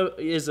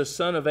is a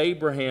son of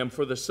Abraham,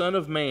 for the Son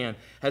of Man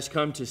has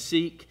come to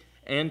seek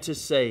and to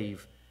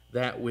save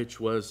that which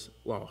was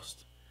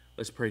lost.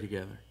 Let's pray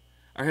together.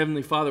 Our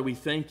Heavenly Father, we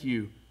thank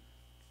you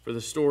for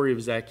the story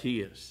of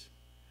Zacchaeus,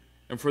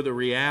 and for the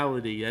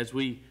reality, as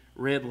we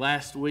read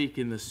last week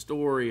in the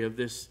story of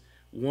this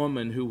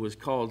woman who was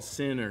called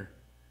sinner,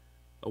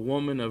 a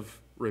woman of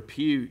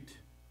repute.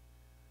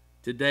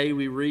 Today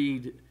we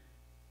read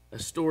a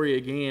story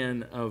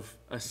again of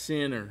a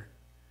sinner,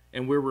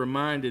 and we're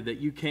reminded that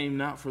you came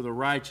not for the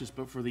righteous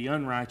but for the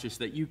unrighteous,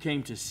 that you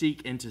came to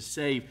seek and to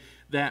save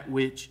that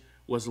which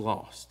was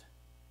lost.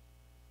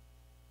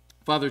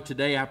 Father,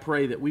 today I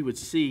pray that we would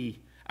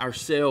see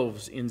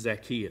ourselves in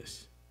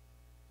Zacchaeus,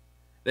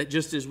 that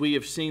just as we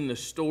have seen the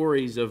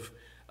stories of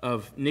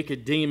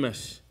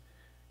Nicodemus,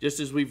 just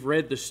as we've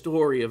read the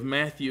story of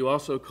Matthew,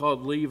 also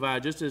called Levi,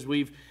 just as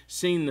we've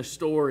seen the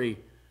story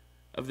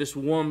of this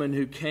woman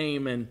who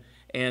came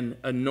and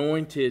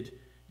anointed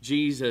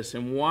Jesus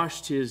and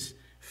washed his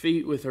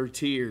feet with her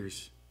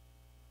tears,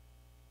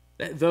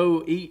 that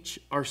though each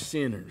are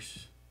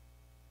sinners,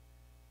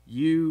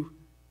 you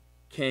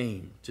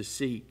came to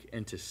seek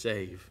and to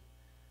save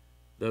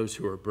those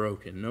who are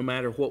broken, no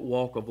matter what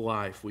walk of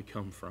life we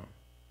come from.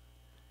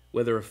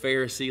 Whether a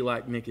Pharisee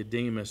like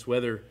Nicodemus,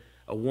 whether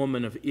a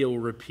woman of ill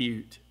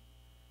repute,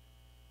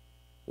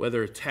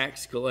 whether a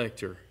tax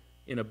collector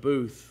in a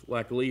booth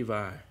like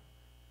Levi,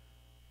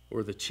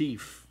 or the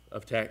chief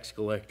of tax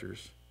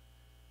collectors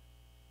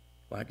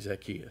like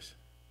Zacchaeus.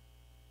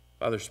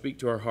 Father, speak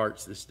to our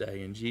hearts this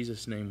day. In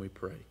Jesus' name we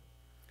pray.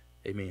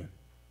 Amen.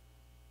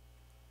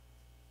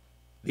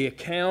 The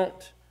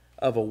account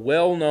of a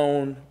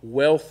well-known,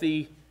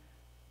 wealthy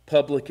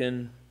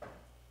publican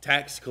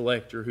tax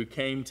collector who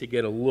came to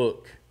get a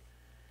look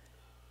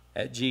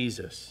at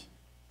Jesus.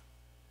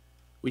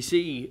 We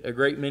see a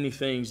great many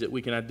things that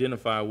we can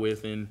identify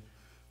with in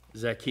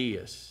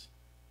Zacchaeus.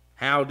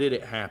 How did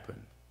it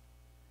happen?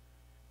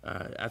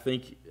 I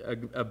think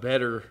a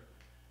better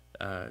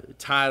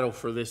title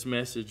for this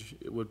message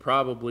would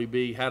probably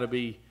be How to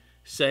Be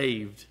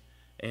Saved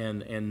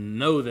and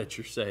Know That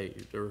You're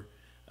Saved, or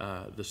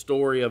the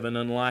story of an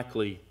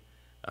unlikely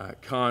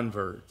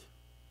convert.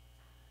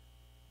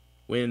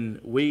 When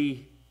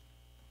we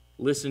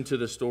listen to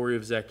the story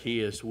of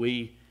Zacchaeus,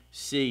 we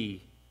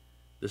see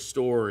the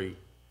story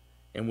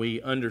and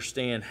we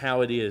understand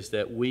how it is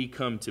that we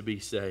come to be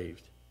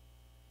saved.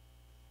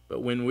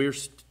 But when we're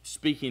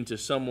speaking to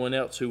someone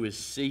else who is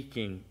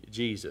seeking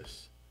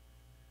Jesus,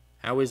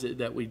 how is it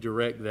that we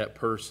direct that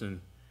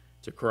person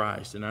to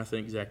Christ? And I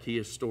think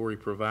Zacchaeus' story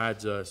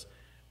provides us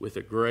with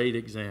a great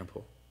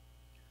example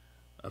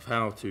of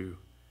how to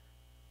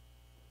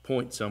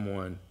point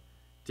someone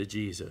to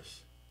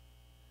Jesus.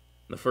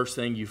 The first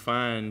thing you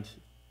find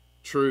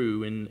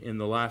true in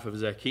the life of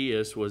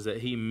Zacchaeus was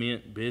that he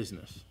meant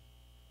business.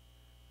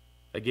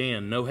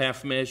 Again, no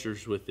half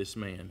measures with this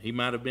man. He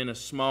might have been a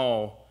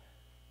small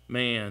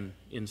man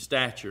in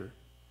stature,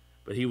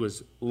 but he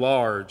was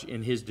large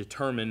in his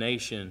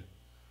determination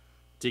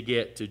to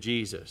get to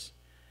Jesus.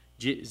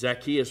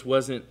 Zacchaeus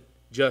wasn't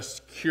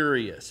just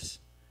curious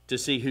to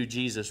see who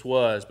Jesus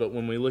was, but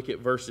when we look at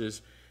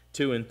verses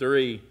 2 and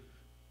 3,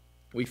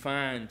 we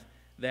find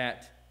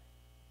that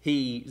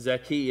he,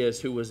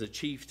 Zacchaeus, who was a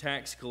chief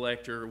tax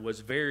collector, was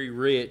very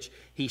rich.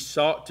 He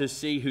sought to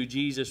see who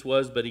Jesus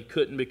was, but he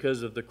couldn't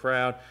because of the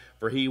crowd,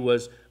 for he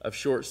was of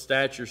short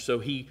stature. So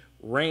he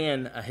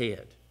ran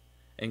ahead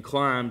and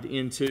climbed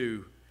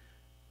into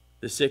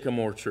the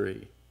sycamore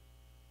tree.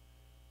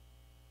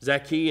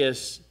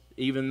 Zacchaeus,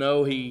 even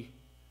though he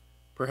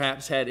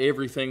perhaps had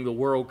everything the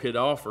world could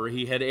offer,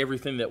 he had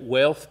everything that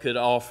wealth could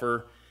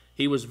offer,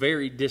 he was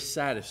very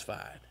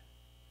dissatisfied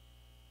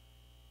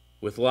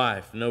with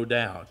life, no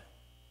doubt.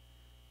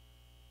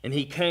 And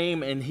he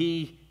came and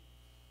he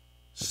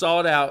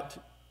sought out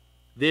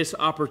this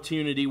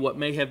opportunity, what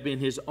may have been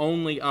his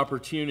only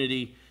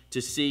opportunity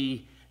to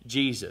see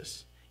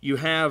Jesus. You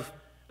have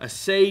a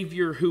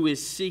Savior who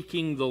is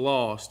seeking the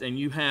lost, and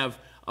you have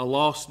a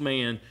lost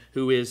man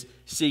who is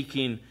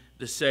seeking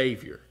the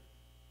Savior.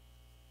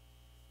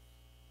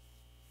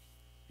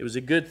 It was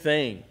a good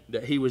thing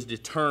that he was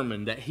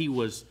determined, that he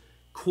was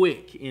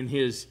quick in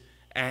his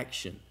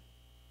action.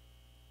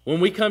 When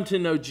we come to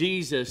know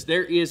Jesus,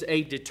 there is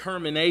a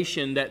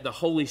determination that the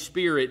Holy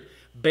Spirit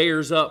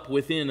bears up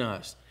within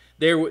us.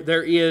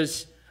 There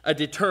is a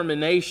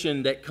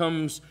determination that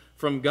comes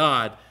from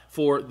God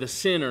for the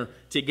sinner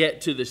to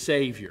get to the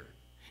Savior.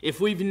 If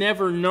we've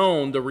never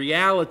known the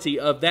reality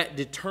of that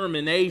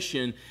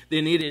determination,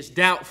 then it is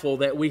doubtful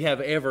that we have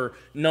ever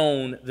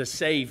known the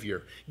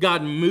Savior.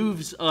 God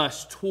moves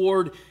us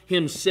toward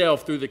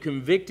Himself through the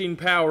convicting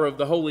power of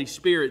the Holy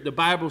Spirit. The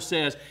Bible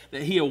says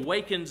that He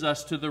awakens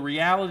us to the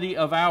reality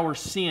of our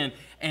sin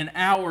and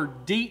our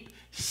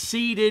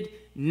deep-seated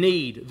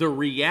need. The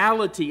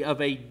reality of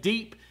a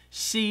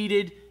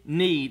deep-seated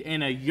need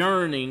and a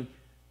yearning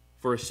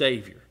for a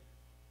Savior.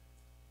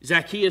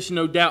 Zacchaeus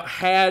no doubt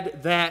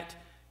had that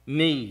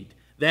need,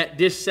 that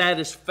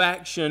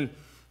dissatisfaction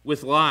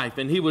with life,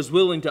 and he was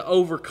willing to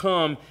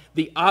overcome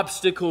the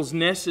obstacles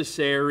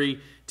necessary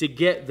to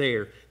get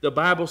there. The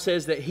Bible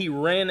says that he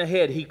ran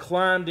ahead. He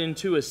climbed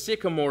into a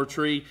sycamore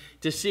tree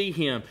to see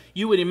him.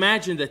 You would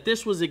imagine that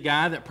this was a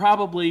guy that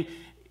probably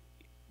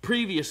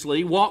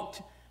previously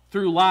walked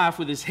through life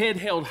with his head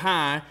held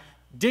high,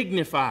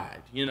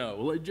 dignified,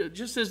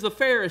 just as the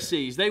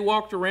Pharisees. They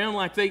walked around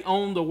like they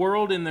owned the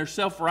world in their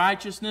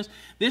self-righteousness.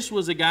 This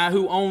was a guy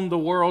who owned the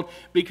world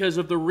because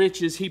of the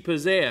riches he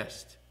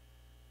possessed.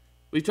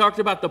 We talked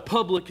about the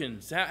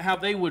publicans, how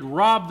they would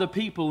rob the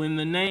people in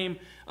the name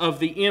of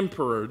the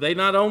emperor. They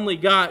not only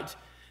got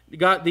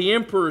the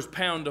emperor's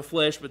pound of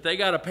flesh, but they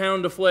got a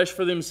pound of flesh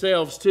for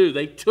themselves too.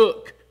 They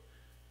took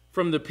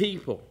from the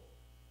people.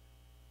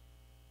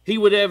 He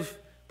would have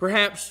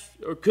perhaps,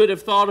 or could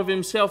have thought of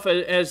himself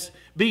as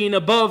being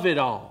above it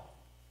all,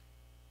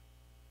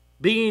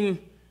 being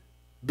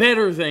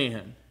better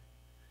than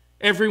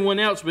everyone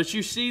else. But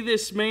you see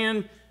this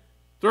man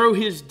throw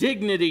his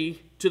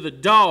dignity to the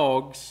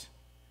dogs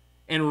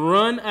and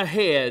run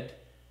ahead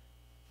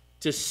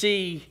to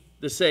see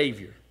the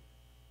Savior.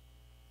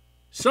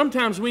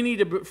 Sometimes we need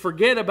to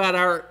forget about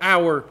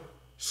our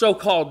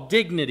so-called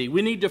dignity.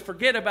 We need to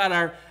forget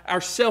about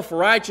our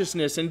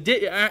self-righteousness, and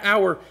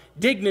our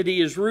dignity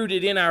is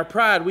rooted in our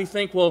pride. We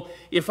think, well,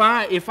 if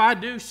I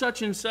do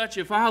such and such,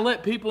 if I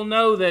let people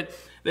know that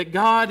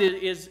God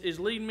is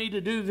leading me to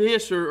do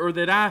this, or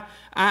that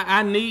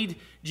I need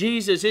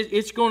Jesus,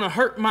 it's going to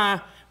hurt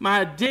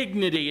my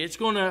dignity. It's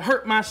going to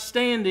hurt my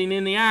standing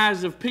in the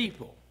eyes of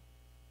people.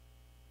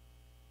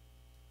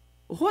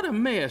 What a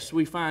mess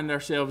we find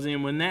ourselves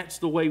in when that's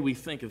the way we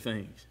think of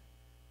things.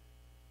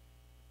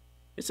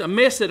 It's a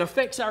mess that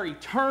affects our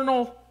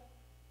eternal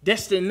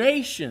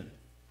destination.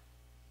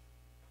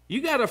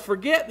 You got to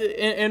forget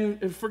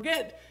and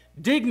forget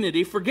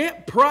dignity,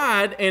 forget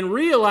pride, and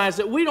realize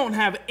that we don't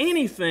have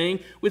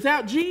anything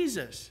without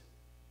Jesus.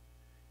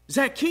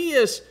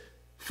 Zacchaeus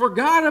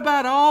forgot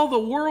about all the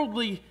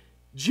worldly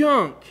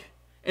junk,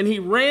 and he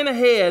ran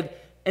ahead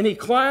and he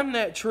climbed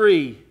that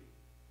tree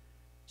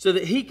so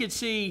that he could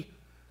see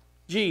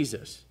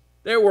Jesus.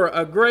 There were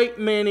a great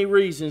many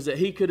reasons that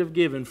he could have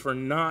given for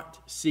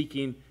not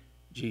seeking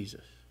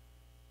Jesus.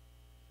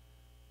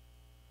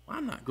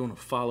 I'm not going to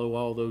follow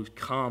all those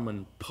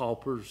common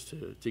paupers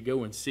to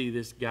go and see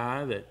this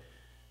guy that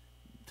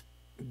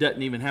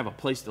doesn't even have a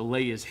place to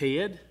lay his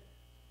head.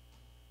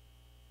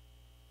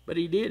 But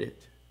he did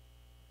it.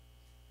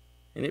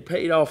 And it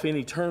paid off in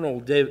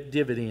eternal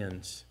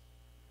dividends.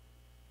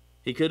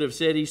 He could have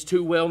said, he's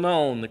too well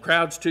known, the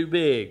crowd's too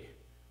big,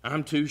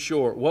 I'm too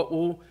short. What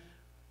will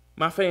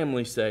my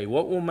family say?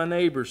 What will my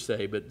neighbors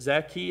say? But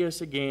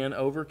Zacchaeus again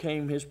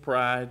overcame his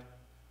pride,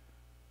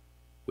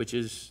 which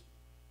is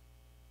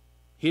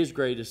his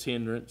greatest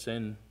hindrance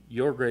and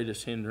your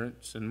greatest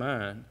hindrance and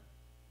mine.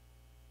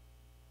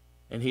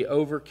 And he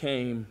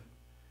overcame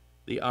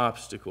the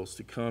obstacles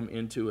to come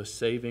into a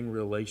saving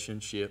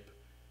relationship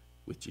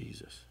with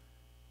Jesus.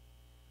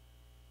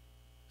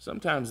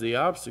 Sometimes the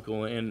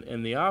obstacle, and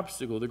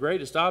the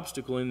greatest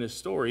obstacle in this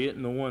story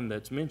isn't the one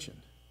that's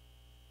mentioned.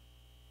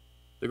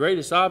 The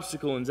greatest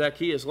obstacle in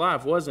Zacchaeus'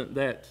 life wasn't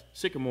that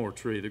sycamore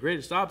tree. The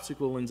greatest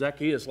obstacle in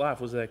Zacchaeus' life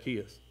was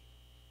Zacchaeus.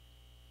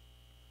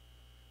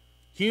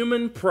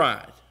 Human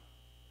pride.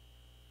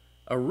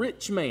 A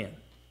rich man,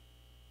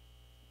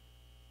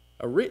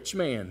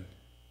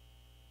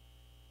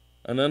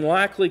 an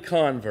unlikely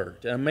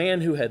convert, a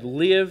man who had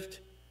lived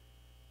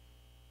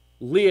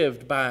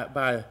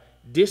by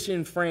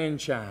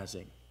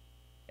disenfranchising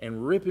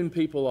and ripping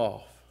people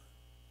off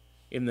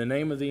in the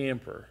name of the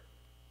emperor.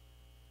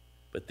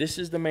 But this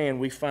is the man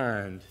we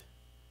find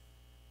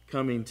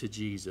coming to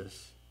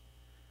Jesus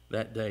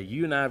that day.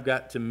 You and I have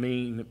got to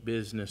mean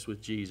business with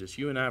Jesus.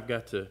 You and I have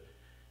got to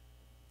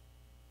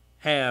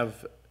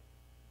have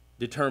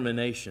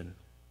determination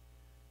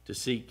to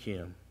seek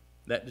Him.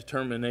 That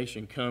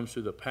determination comes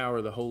through the power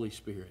of the Holy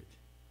Spirit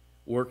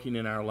working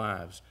in our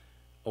lives,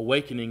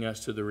 awakening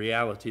us to the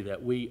reality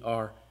that we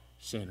are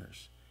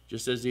sinners.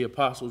 Just as the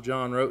Apostle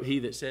John wrote, he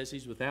that says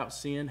he's without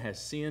sin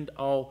has sinned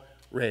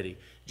already.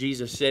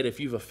 Jesus said, if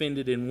you've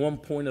offended in one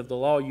point of the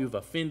law, you've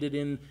offended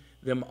in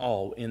them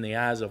all in the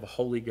eyes of a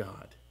holy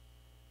God.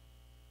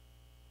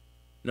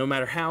 No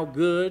matter how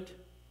good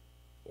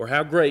or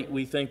how great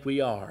we think we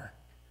are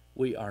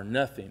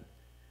nothing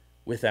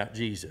without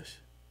Jesus.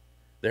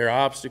 There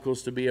are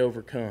obstacles to be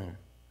overcome.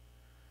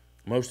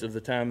 Most of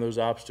the time, those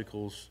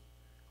obstacles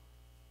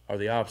are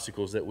the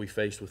obstacles that we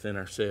face within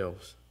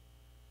ourselves.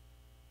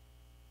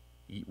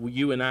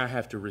 You and I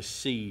have to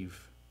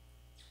receive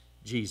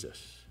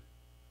Jesus.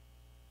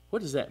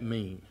 What does that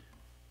mean?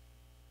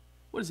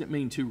 What does it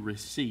mean to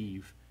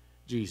receive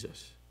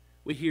Jesus?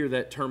 We hear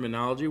that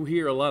terminology. We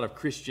hear a lot of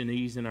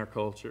Christianese in our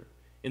culture,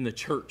 in the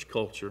church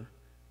culture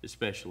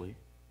especially.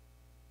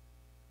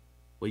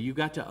 Well, you've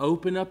got to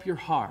open up your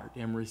heart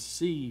and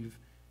receive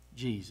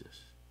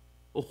Jesus.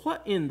 Well,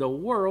 what in the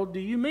world do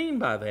you mean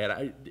by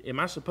that? Am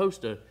I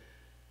supposed to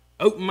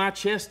open my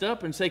chest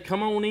up and say,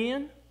 come on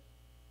in?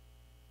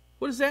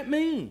 What does that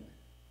mean?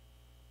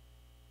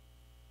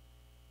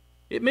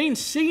 It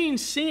means seeing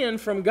sin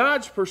from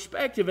God's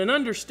perspective and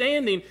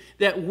understanding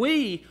that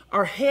we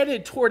are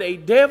headed toward a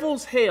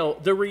devil's hell,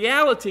 the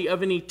reality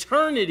of an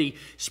eternity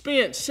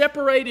spent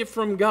separated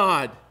from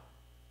God.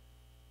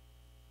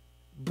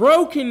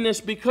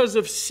 Brokenness because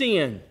of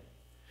sin.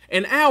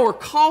 And our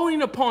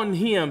calling upon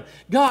Him.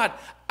 God,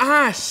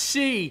 I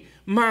see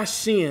my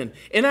sin.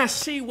 And I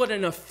see what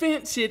an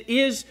offense it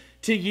is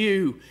to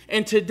you.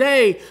 And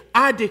today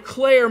I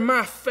declare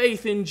my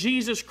faith in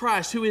Jesus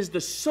Christ, who is the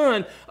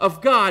Son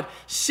of God,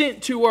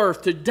 sent to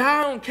earth to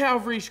die on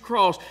Calvary's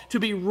cross, to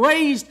be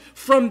raised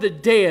from the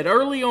dead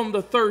early on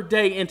the third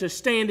day, and to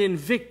stand in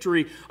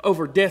victory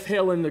over death,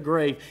 hell, and the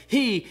grave.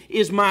 He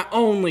is my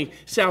only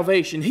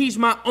salvation. He's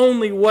my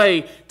only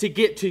way to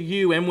get to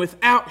you. And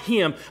without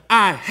Him,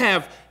 I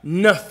have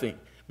nothing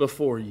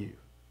before you.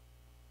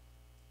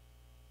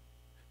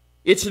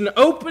 It's an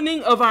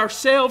opening of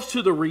ourselves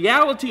to the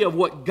reality of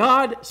what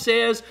God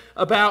says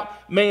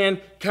about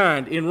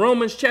mankind. In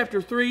Romans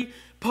chapter 3,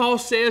 Paul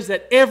says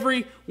that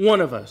every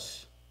one of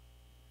us,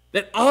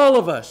 that all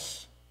of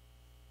us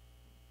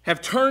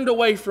have turned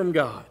away from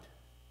God.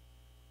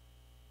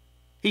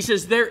 He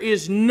says, there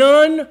is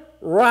none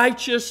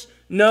righteous,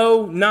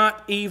 no,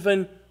 not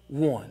even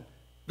one.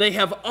 They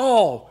have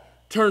all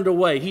turned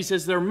away. He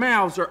says their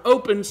mouths are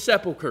open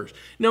sepulchres.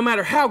 No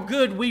matter how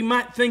good we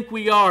might think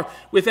we are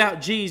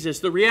without Jesus,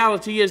 the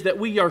reality is that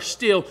we are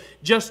still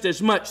just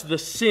as much the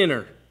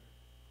sinner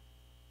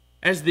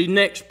as the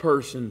next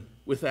person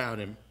without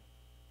Him.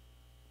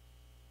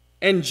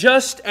 And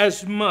just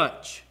as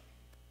much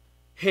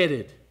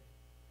headed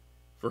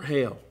for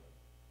hell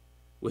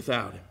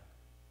without Him.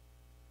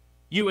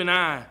 You and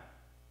I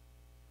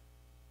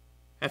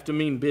have to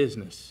mean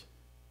business.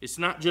 It's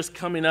not just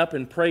coming up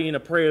and praying a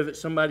prayer that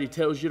somebody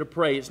tells you to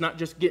pray. It's not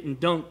just getting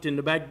dunked in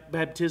the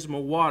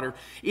baptismal water.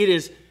 It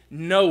is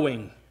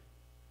knowing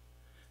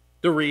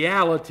the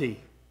reality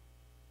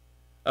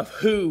of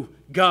who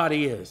God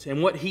is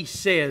and what He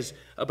says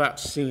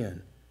about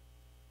sin.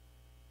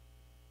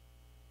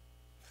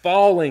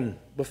 Falling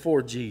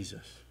before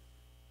Jesus.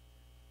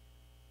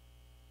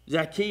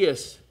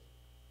 Zacchaeus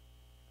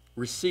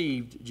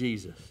received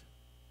Jesus.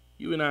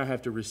 You and I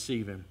have to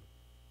receive Him.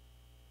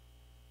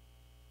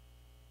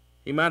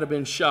 He might have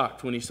been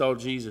shocked when he saw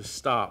Jesus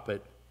stop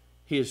at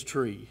his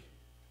tree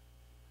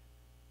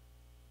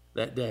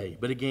that day.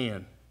 But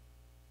again,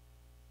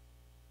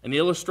 an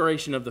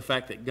illustration of the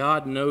fact that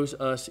God knows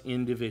us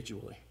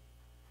individually.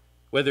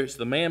 Whether it's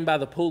the man by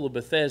the pool of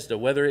Bethesda,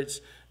 whether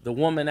it's the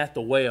woman at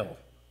the well,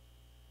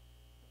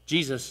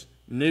 Jesus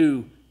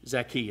knew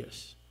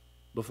Zacchaeus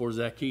before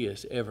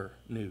Zacchaeus ever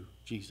knew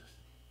Jesus.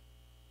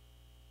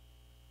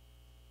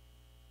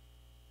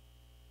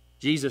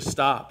 Jesus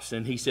stops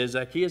and He says,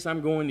 Zacchaeus,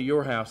 I'm going to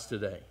your house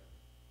today.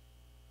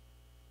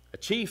 A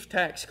chief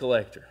tax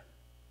collector.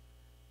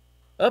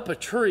 Up a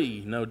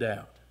tree, no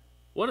doubt.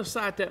 What a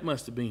sight that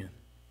must have been.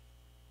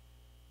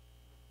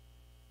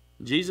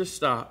 Jesus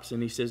stops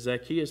and He says,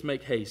 Zacchaeus,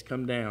 make haste,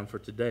 come down, for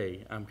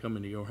today I'm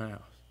coming to your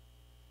house.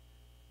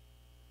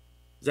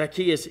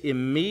 Zacchaeus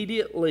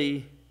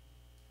immediately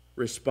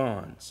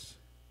responds.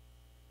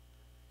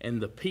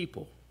 And the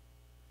people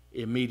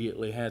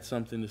immediately had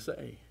something to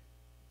say.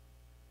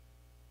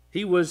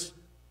 He was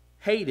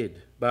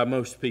hated by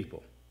most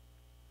people.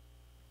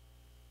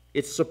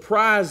 It's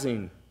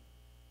surprising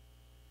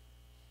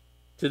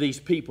to these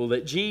people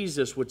that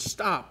Jesus would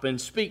stop and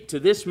speak to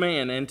this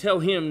man and tell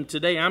him,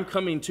 today I'm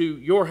coming to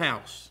your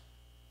house.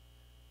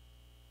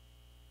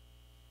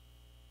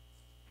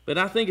 But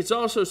I think it's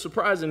also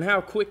surprising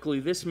how quickly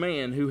this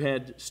man, who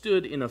had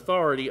stood in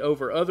authority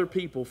over other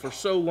people for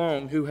so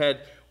long, who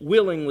had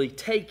willingly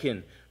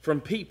taken from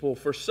people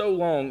for so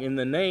long in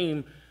the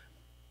name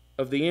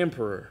of the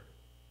emperor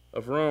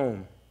of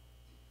Rome,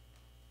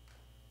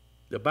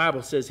 the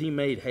Bible says he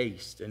made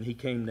haste and he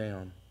came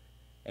down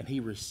and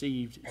he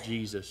received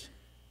Jesus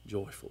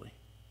joyfully.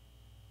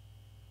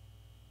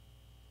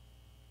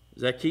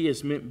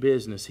 Zacchaeus meant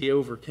business. He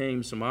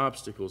overcame some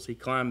obstacles. He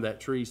climbed that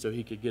tree so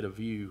he could get a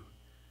view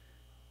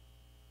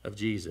of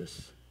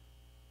Jesus.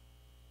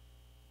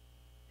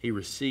 He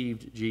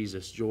received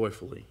Jesus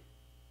joyfully.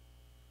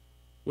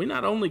 We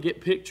not only get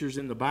pictures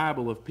in the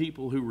Bible of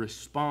people who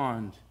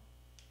respond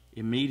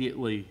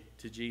immediately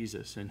to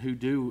Jesus and who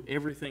do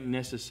everything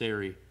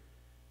necessary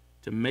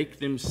to make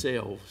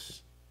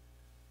themselves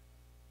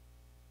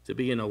to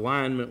be in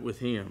alignment with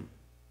Him.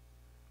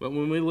 But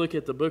when we look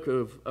at the book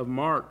of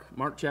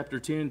Mark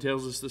chapter 10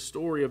 tells us the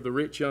story of the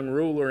rich young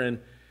ruler, and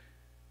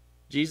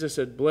Jesus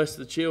had blessed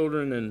the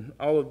children and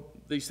all of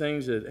these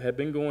things that had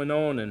been going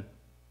on, and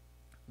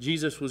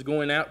Jesus was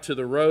going out to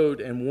the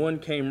road, and one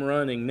came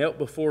running, knelt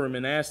before Him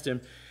and asked Him,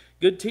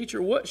 Good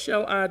teacher, what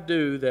shall I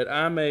do that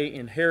I may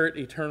inherit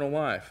eternal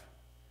life?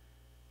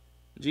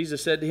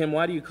 Jesus said to him,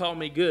 Why do you call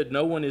me good?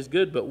 No one is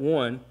good but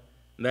one,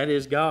 and that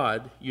is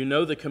God. You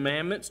know the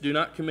commandments. Do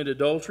not commit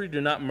adultery.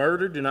 Do not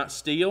murder. Do not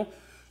steal.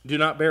 Do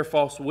not bear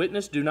false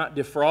witness. Do not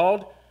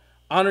defraud.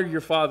 Honor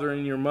your father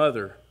and your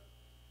mother.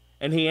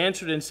 And he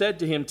answered and said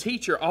to him,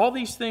 Teacher, all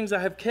these things I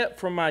have kept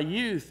from my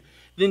youth.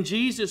 Then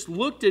Jesus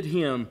looked at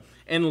him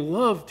and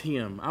loved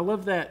him. I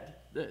love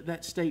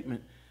that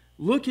statement.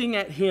 Looking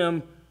at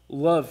him,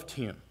 loved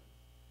him,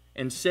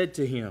 and said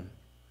to him,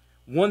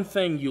 One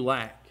thing you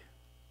lack.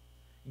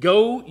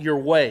 Go your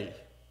way.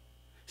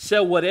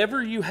 Sell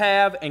whatever you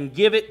have and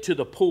give it to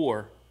the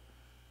poor,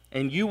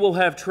 and you will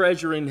have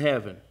treasure in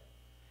heaven.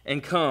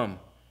 And come,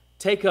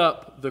 take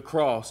up the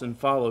cross and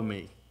follow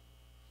me.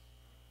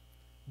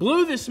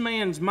 Blew this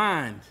man's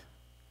mind.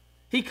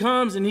 He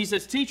comes and he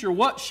says, Teacher,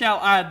 what shall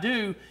I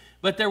do?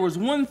 But there was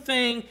one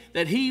thing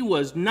that he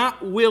was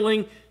not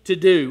willing to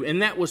do,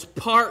 and that was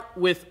part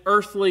with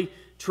earthly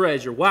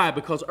treasure. Why?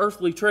 Because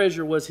earthly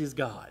treasure was his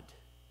God.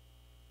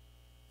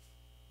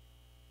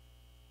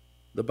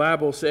 The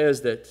Bible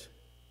says that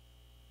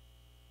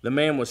the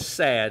man was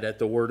sad at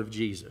the word of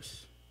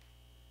Jesus,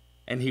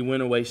 and he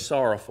went away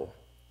sorrowful,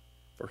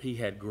 for he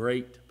had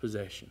great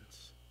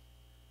possessions.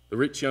 The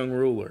rich young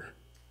ruler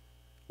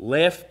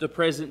left the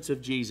presence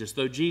of Jesus,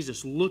 though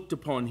Jesus looked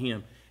upon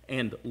him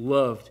and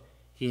loved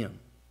him.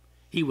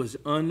 He was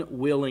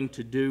unwilling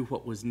to do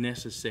what was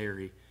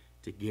necessary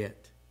to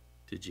get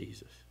to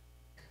Jesus.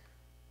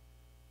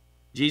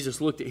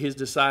 Jesus looked at his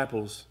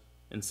disciples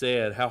and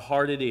said, "How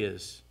hard it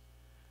is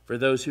for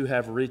those who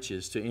have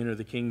riches to enter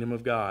the kingdom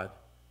of God."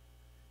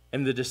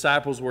 And the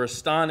disciples were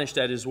astonished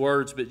at his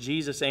words, but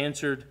Jesus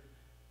answered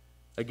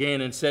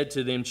again and said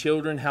to them,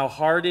 "Children, how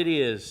hard it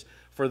is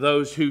for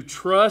those who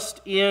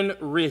trust in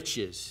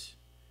riches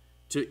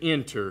to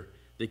enter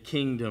the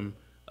kingdom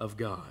of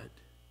God."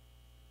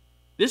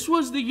 This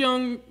was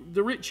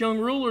the rich young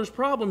ruler's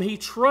problem. He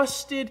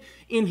trusted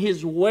in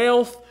his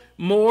wealth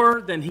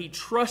more than he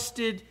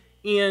trusted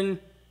in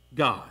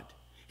God.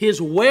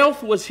 His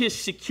wealth was his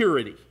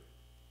security.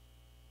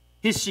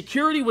 His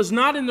security was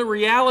not in the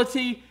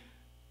reality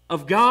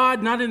of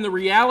God, not in the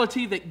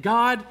reality that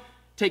God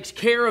takes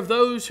care of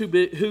those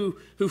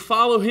who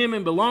follow him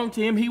and belong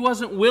to him. He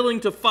wasn't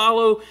willing to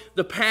follow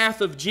the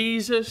path of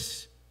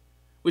Jesus,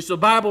 which the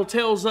Bible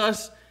tells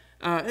us,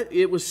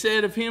 it was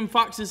said of him,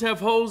 "Foxes have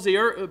holes,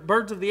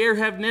 birds of the air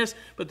have nests,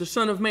 but the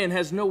Son of Man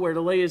has nowhere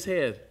to lay his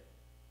head."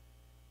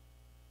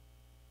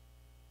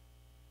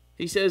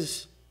 He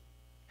says,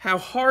 how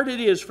hard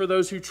it is for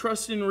those who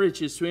trust in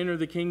riches to enter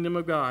the kingdom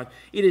of God.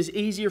 It is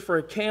easier for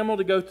a camel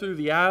to go through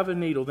the eye of a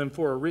needle than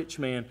for a rich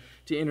man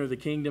to enter the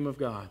kingdom of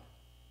God.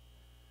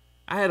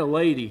 I had a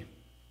lady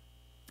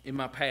in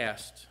my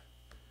past.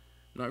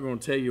 I'm not going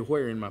to tell you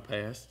where in my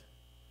past.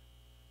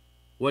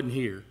 Wasn't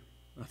here,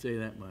 I'll tell you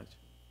that much.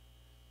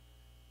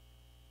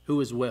 Who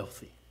was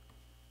wealthy.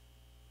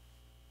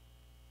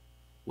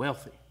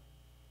 Wealthy.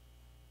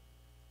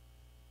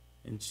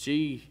 And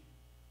she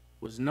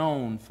was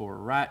known for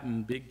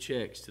writing big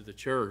checks to the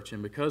church,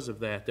 and because of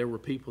that, there were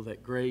people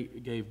that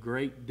gave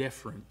great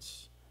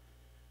deference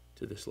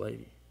to this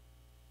lady.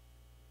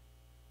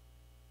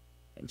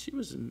 And she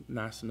was a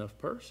nice enough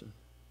person.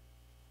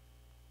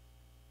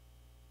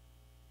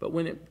 But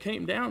when it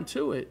came down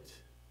to it,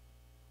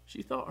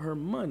 she thought her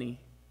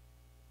money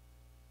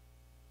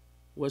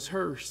was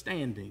her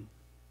standing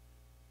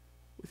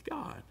with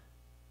God.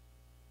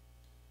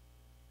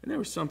 And there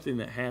was something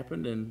that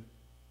happened, and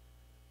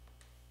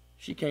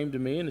she came to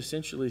me and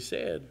essentially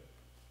said,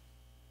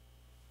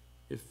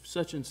 "If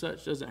such and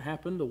such doesn't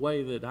happen the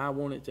way that I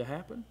want it to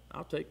happen,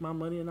 I'll take my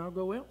money and I'll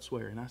go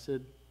elsewhere." And I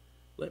said,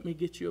 "Let me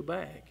get you a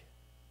bag."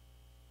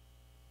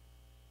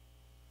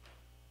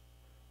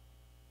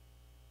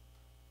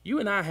 You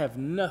and I have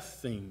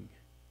nothing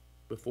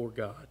before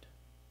God.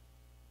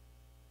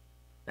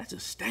 That's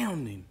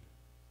astounding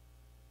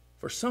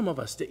for some of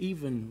us to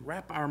even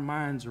wrap our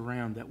minds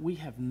around, that we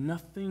have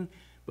nothing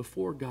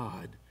before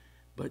God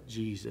but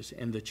Jesus.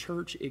 And the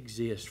church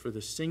exists for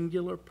the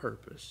singular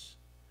purpose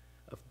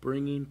of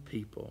bringing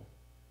people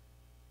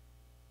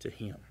to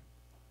Him.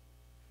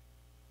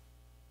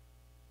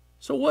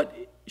 So what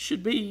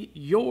should be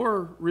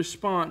your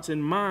response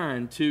and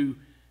mine to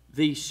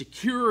the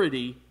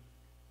security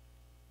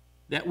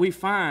that we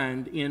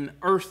find in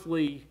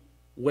earthly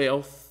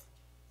wealth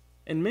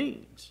and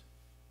means?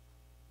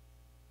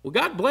 Well,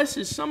 God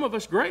blesses some of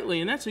us greatly,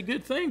 and that's a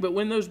good thing. But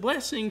when those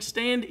blessings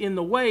stand in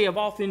the way of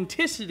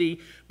authenticity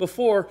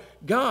before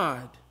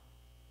God,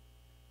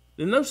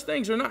 then those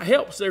things are not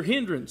helps, they're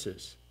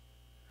hindrances.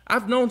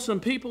 I've known some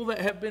people that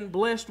have been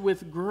blessed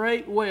with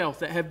great wealth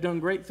that have done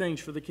great things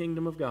for the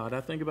kingdom of God.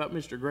 I think about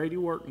Mr. Grady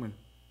Workman.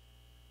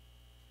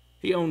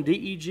 He owned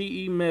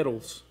DEGE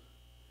Metals,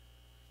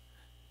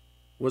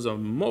 was a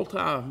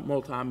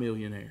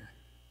multi-millionaire.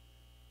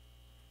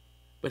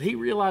 But he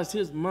realized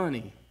his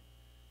money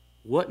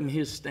wasn't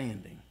his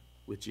standing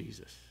with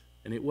Jesus,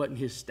 and it wasn't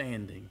his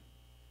standing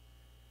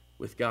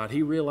with God.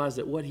 He realized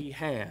that what he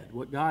had,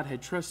 what God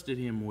had trusted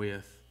him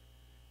with,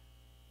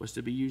 was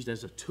to be used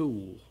as a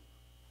tool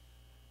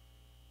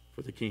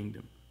for the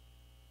kingdom.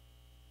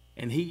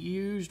 And he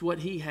used what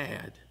he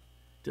had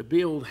to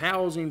build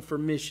housing for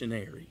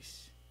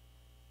missionaries.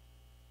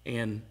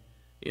 And,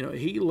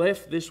 he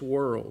left this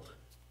world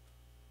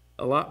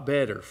a lot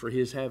better for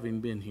his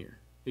having been here.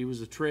 He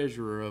was a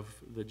treasurer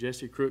of the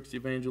Jesse Crooks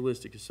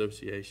Evangelistic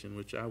Association,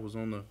 which I was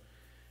am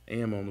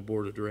on the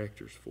board of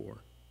directors for.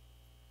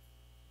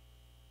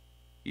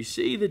 You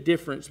see the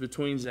difference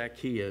between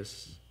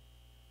Zacchaeus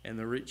and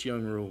the rich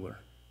young ruler.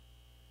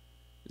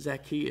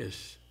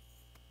 Zacchaeus,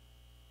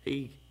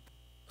 he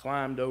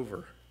climbed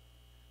over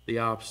the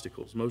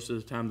obstacles. Most of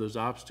the time those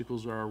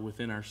obstacles are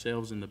within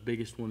ourselves, and the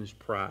biggest one is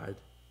pride.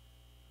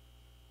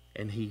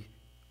 And he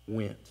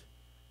went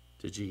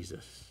to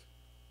Jesus.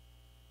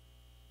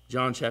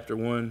 John chapter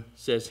 1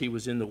 says he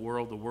was in the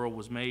world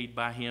was made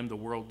by him, the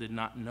world did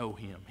not know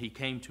him. He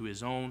came to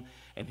his own,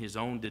 and his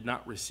own did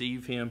not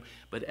receive him.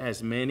 But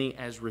as many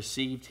as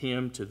received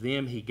him, to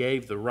them he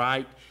gave the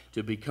right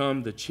to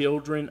become the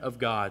children of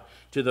God,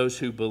 to those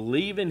who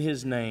believe in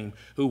his name,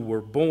 who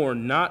were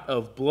born not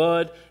of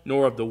blood,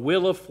 nor of the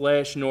will of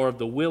flesh, nor of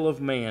the will of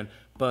man,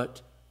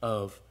 but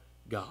of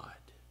God.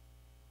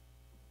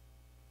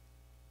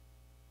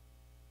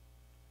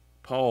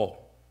 Paul,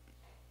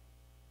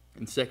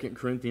 in 2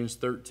 Corinthians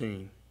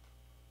 13.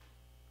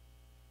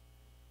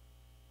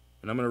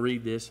 And I'm going to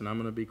read this, and I'm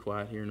going to be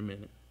quiet here in a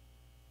minute.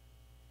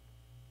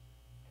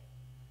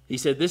 He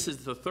said, "This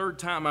is the third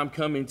time I'm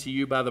coming to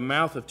you. By the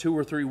mouth of 2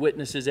 or 3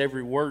 witnesses,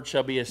 every word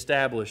shall be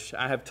established.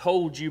 I have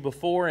told you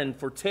before and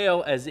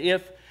foretell as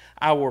if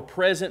I were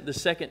present the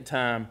second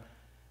time,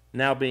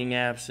 now being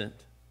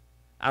absent.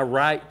 I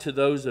write to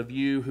those of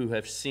you who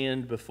have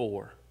sinned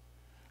before,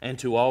 and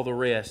to all the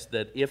rest,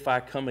 that if I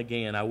come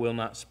again, I will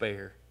not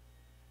spare.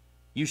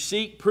 You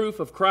seek proof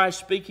of Christ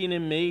speaking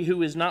in me,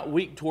 who is not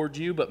weak toward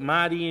you, but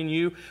mighty in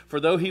you. For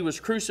though he was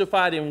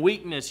crucified in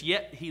weakness,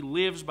 yet he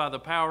lives by the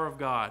power of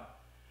God.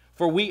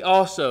 For we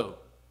also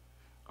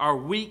are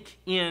weak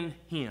in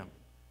him,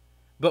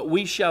 but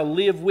we shall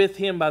live with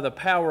him by the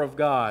power of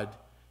God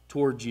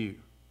toward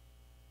you."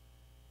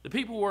 The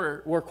people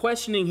were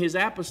questioning his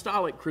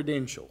apostolic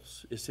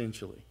credentials,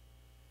 essentially.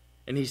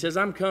 And he says,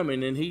 "I'm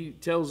coming." And he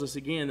tells us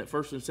again that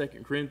 1 and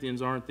 2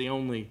 Corinthians aren't the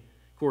only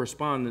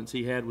correspondence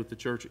he had with the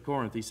church at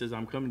Corinth. He says,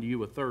 "I'm coming to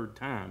you a third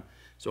time."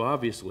 So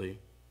obviously,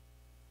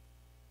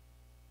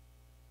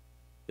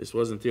 this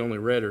wasn't the only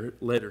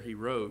letter he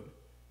wrote.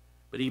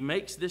 But he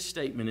makes this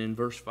statement in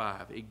verse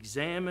 5.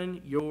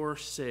 "Examine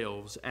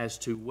yourselves as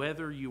to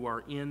whether you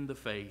are in the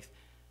faith.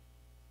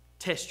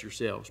 Test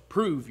yourselves.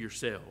 Prove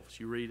yourselves."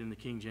 You read in the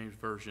King James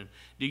Version.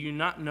 "Do you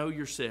not know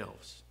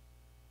yourselves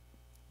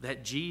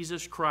that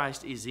Jesus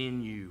Christ is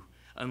in you,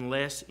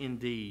 unless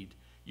indeed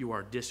you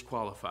are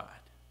disqualified?"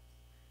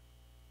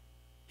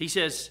 He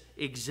says,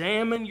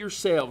 examine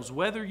yourselves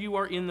whether you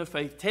are in the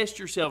faith. Test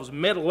yourselves.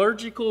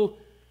 Metallurgical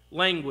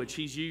language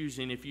he's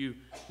using if you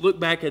look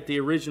back at the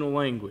original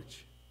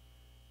language,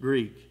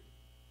 Greek.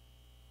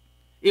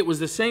 It was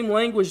the same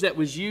language that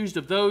was used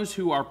of those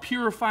who are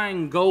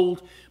purifying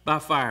gold by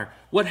fire.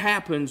 What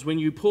happens when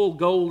you pull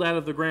gold out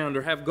of the ground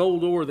or have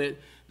gold ore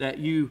that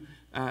you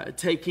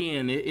take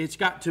in? It's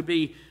got to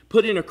be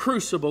put in a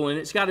crucible and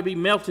it's got to be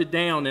melted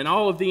down, and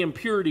all of the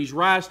impurities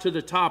rise to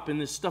the top in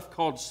this stuff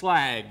called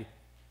slag.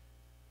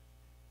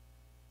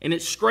 And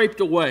it's scraped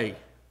away.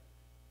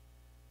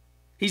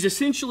 He's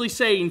essentially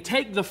saying,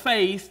 take the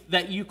faith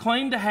that you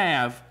claim to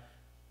have,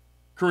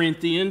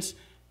 Corinthians,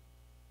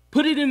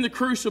 put it in the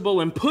crucible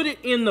and put it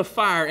in the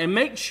fire and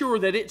make sure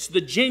that it's the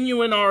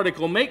genuine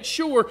article. Make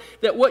sure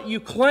that what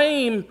you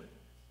claim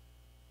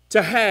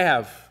to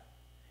have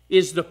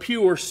is the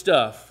pure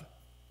stuff.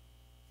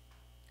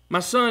 My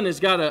son has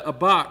got a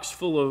box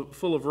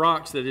full of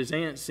rocks that his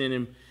aunt sent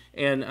him,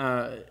 and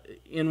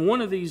in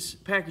one of these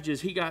packages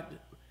he got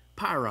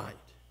pyrite.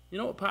 You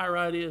know what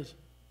pyrite is?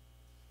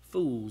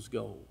 Fool's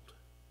gold.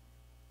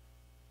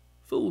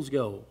 Fool's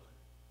gold.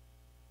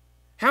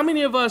 How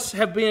many of us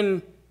have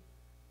been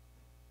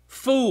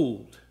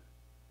fooled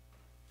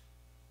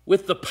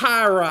with the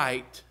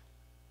pyrite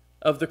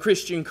of the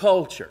Christian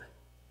culture?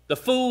 The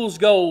fool's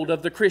gold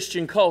of the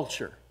Christian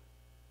culture.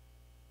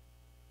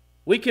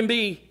 We can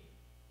be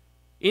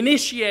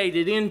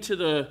initiated into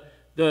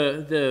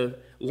the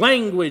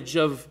language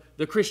of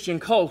the Christian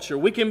culture.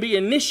 We can be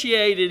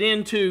initiated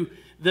into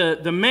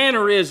the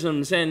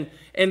mannerisms and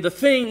the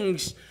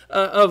things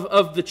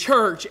of the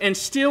church and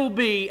still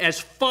be as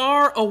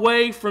far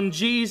away from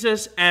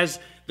Jesus as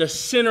the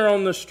sinner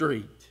on the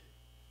street.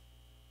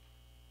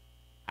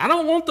 I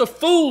don't want the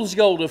fool's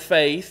gold of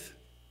faith.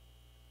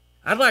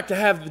 I'd like to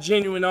have the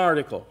genuine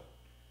article.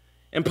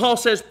 And Paul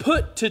says,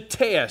 put to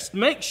test.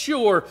 Make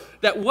sure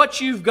that what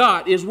you've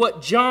got is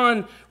what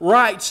John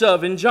writes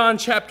of in John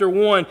chapter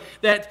 1,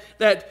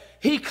 that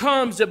he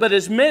comes, but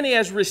as many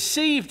as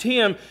received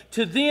him,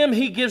 to them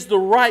he gives the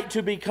right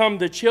to become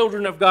the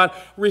children of God.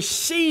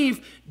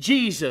 Receive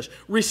Jesus.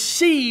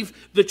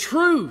 Receive the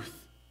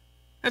truth.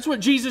 That's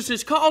what Jesus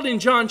is called in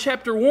John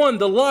chapter 1,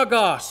 the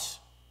Logos.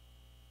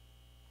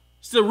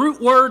 It's the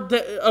root word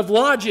of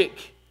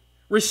logic.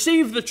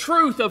 Receive the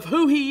truth of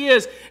who he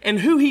is and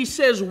who he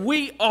says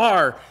we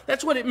are.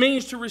 That's what it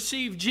means to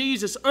receive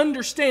Jesus.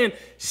 Understand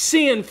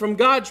sin from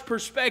God's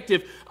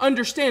perspective.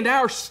 Understand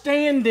our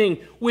standing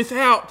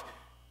without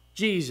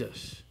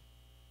Jesus.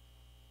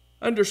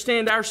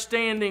 Understand our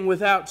standing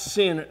without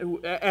sin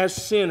as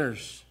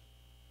sinners.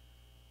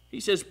 He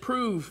says,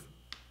 prove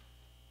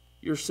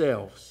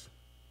yourselves.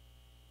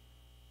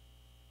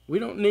 We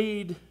don't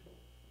need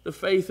the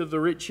faith of the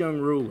rich young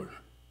ruler.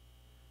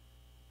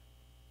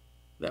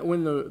 That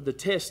when the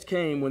test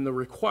came, when the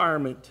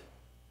requirement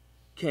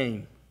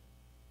came,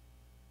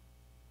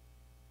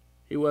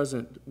 he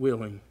wasn't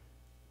willing.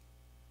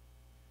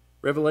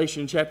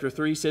 Revelation chapter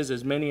 3 says,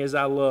 as many as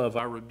I love,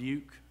 I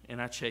rebuke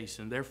and I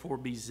chasten. Therefore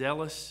be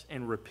zealous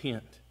and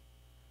repent.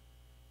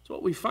 That's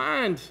what we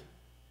find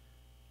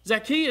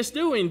Zacchaeus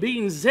doing,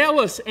 being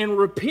zealous and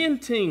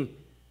repenting.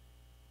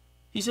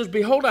 He says,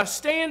 behold, I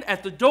stand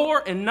at the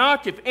door and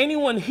knock. If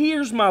anyone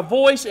hears my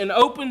voice and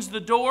opens the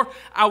door,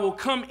 I will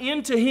come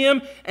into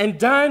him and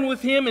dine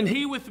with him and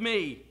he with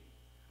me.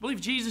 I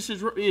believe Jesus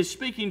is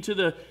speaking to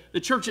the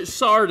church at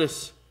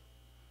Sardis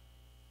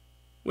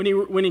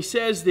when he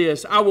says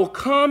this. I will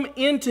come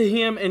into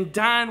him and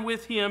dine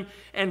with him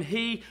and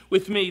he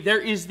with me.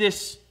 There is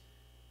this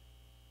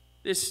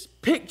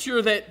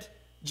picture that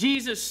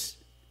Jesus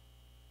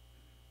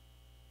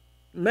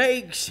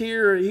makes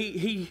here.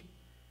 He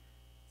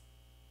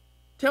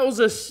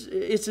tells us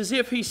it's as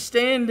if he's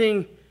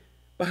standing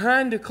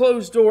behind a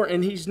closed door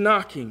and he's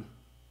knocking.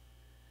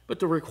 But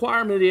the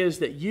requirement is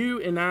that you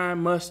and I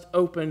must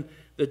open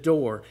the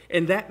door.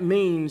 And that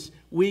means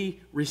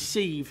we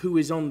receive who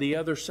is on the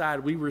other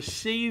side. We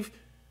receive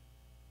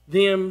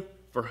them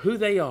for who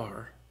they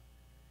are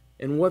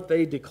and what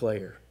they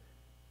declare.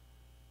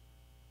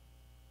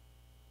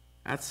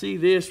 I see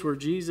this where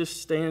Jesus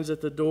stands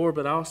at the door,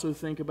 but I also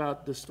think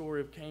about the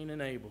story of Cain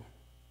and Abel.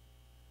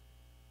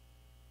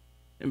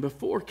 And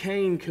before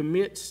Cain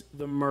commits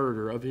the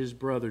murder of his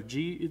brother,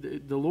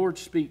 the Lord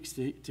speaks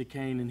to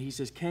Cain and he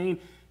says, Cain,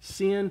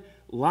 sin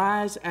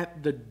lies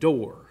at the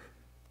door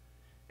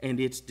and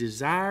its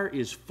desire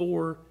is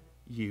for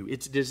you.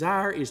 Its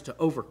desire is to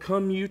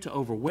overcome you, to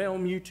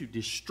overwhelm you, to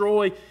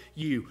destroy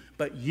you.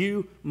 But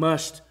you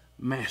must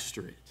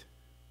master it.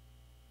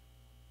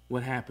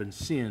 What happens?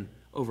 Sin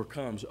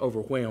overcomes,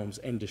 overwhelms,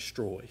 and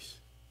destroys.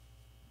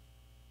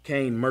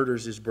 Cain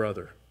murders his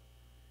brother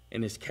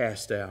and is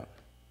cast out.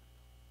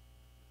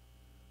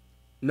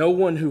 No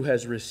one who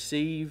has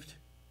received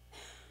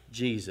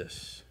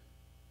Jesus,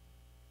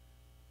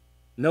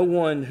 no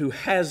one who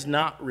has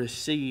not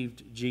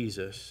received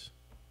Jesus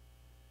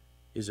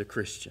is a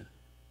Christian.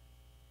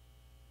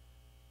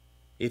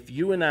 If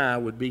you and I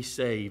would be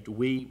saved,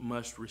 we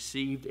must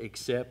receive,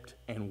 accept,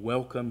 and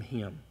welcome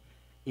Him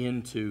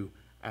into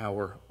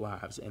our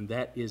lives. And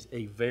that is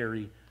a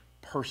very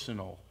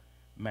personal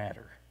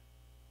matter.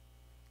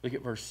 Look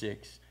at verse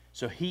 6.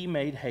 So he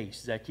made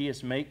haste.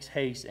 Zacchaeus makes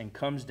haste and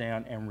comes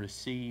down and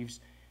receives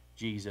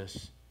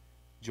Jesus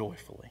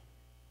joyfully.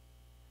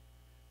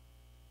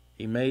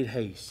 He made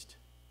haste,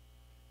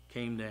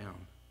 came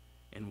down,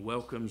 and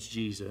welcomes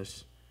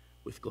Jesus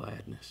with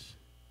gladness.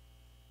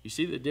 You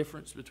see the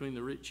difference between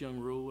the rich young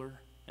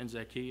ruler and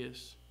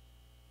Zacchaeus?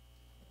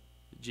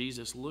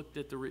 Jesus looked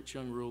at the rich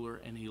young ruler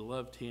and he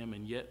loved him,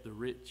 and yet the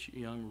rich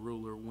young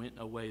ruler went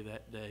away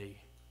that day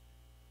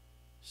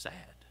sad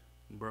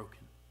and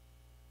broken,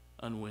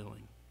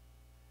 unwilling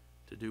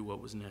to do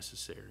what was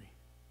necessary.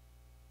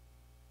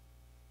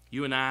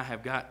 You and I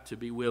have got to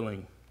be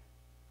willing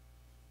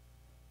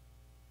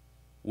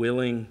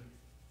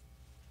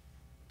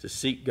to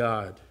seek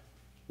God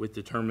with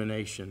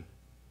determination,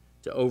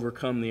 to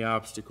overcome the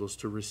obstacles,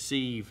 to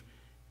receive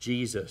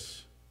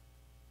Jesus,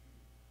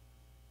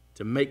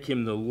 to make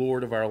Him the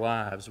Lord of our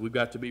lives. We've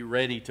got to be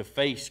ready to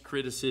face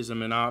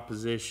criticism and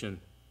opposition.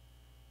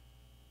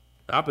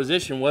 The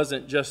opposition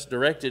wasn't just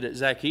directed at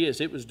Zacchaeus,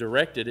 it was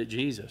directed at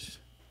Jesus.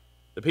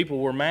 The people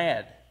were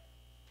mad.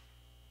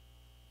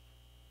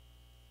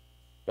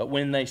 But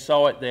when they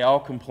saw it, they all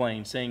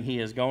complained, saying, He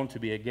has gone to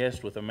be a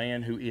guest with a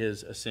man who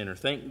is a sinner.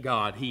 Thank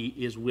God He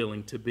is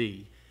willing to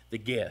be the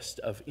guest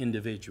of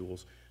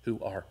individuals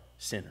who are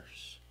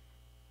sinners.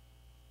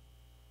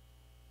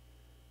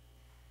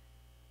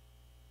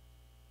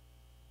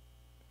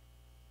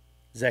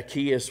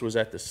 Zacchaeus was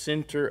at the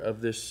center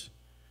of this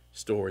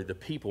story. The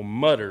people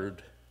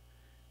muttered,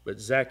 but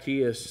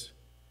Zacchaeus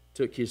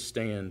took his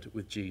stand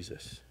with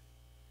Jesus.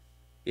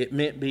 It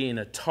meant being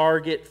a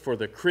target for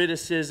the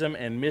criticism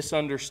and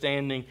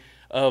misunderstanding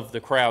of the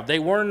crowd. They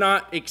were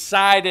not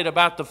excited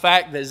about the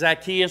fact that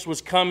Zacchaeus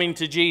was coming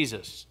to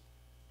Jesus.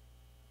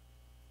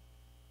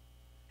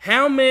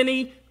 How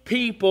many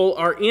people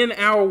are in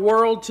our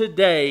world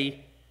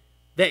today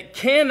that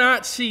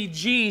cannot see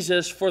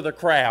Jesus for the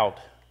crowd?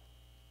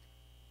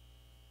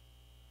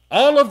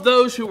 All of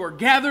those who are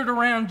gathered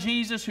around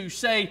Jesus, who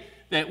say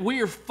that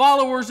we are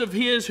followers of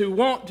His, who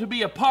want to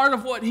be a part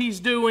of what He's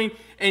doing,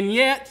 and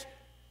yet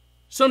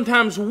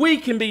sometimes we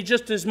can be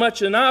just as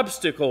much an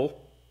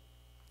obstacle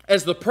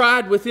as the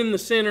pride within the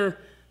sinner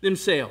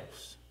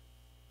themselves.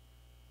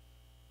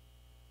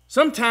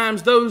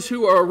 Sometimes those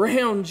who are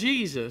around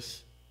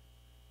Jesus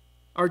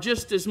are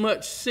just as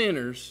much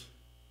sinners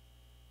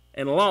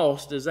and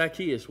lost as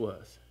Zacchaeus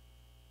was.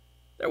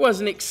 There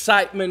wasn't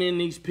excitement in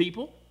these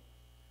people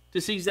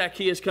to see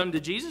Zacchaeus come to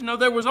Jesus. No,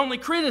 there was only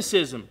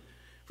criticism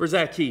for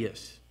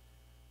Zacchaeus.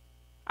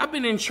 I've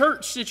been in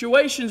church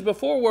situations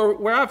before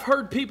where I've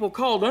heard people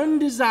called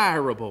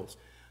undesirables.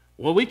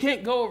 Well, we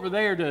can't go over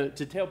there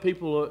to tell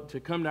people to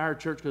come to our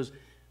church because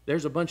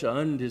there's a bunch of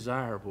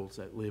undesirables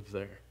that live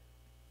there.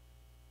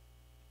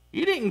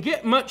 You didn't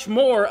get much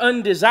more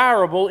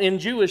undesirable in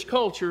Jewish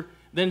culture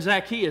than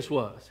Zacchaeus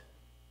was.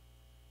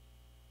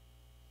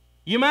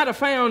 You might have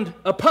found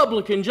a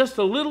publican just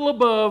a little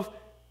above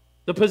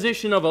the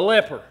position of a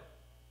leper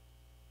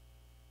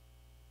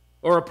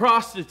or a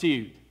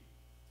prostitute,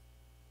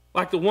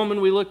 like the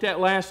woman we looked at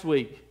last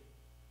week.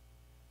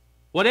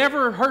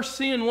 Whatever her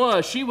sin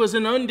was, she was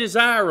an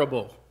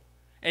undesirable.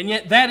 And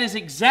yet that is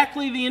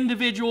exactly the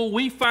individual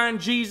we find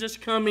Jesus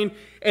coming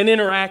and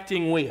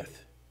interacting with.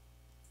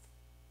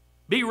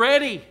 Be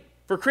ready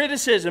for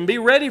criticism. Be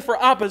ready for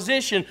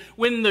opposition.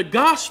 When the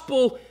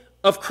gospel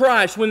of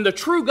Christ, when the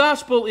true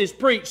gospel is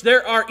preached,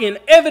 there are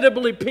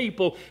inevitably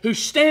people who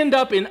stand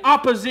up in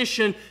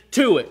opposition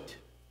to it.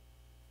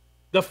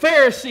 The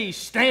Pharisees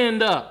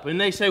stand up and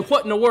they say,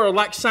 what in the world,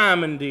 like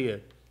Simon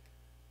did?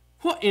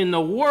 What in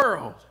the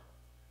world?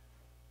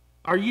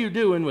 are you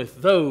doing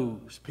with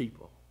those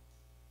people?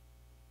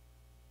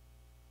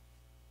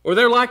 Or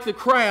they're like the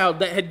crowd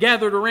that had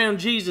gathered around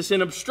Jesus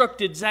and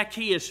obstructed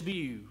Zacchaeus'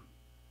 view.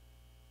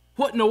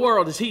 What in the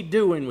world is he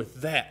doing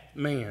with that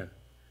man?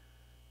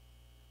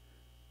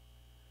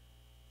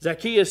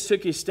 Zacchaeus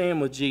took his stand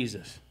with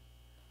Jesus.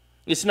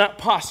 It's not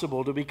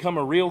possible to become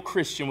a real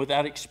Christian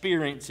without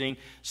experiencing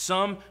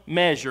some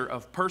measure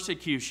of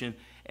persecution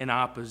and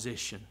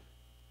opposition.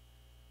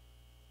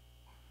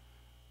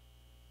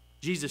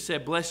 Jesus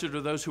said, "Blessed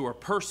are those who are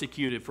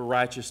persecuted for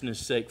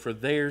righteousness' sake, for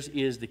theirs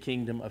is the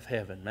kingdom of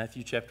heaven."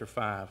 Matthew chapter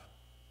 5.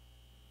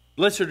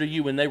 Blessed are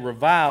you when they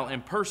revile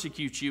and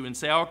persecute you and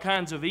say all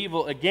kinds of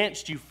evil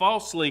against you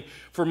falsely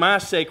for my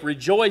sake.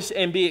 Rejoice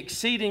and be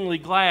exceedingly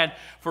glad,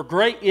 for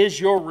great is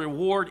your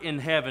reward in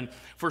heaven.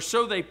 For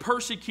so they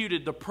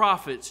persecuted the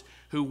prophets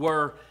who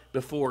were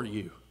before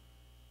you.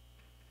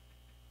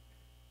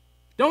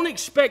 Don't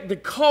expect the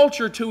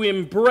culture to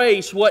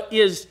embrace what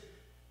is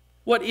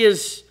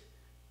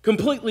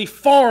completely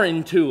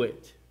foreign to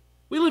it.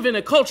 We live in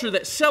a culture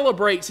that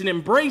celebrates and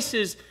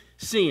embraces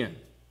sin.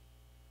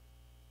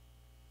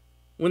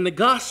 When the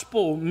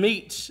gospel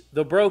meets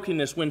the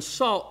brokenness, when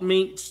salt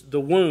meets the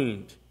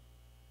wound,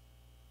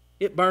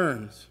 it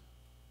burns.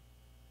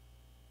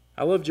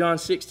 I love John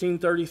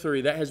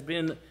 16:33. That has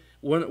been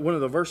one of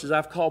the verses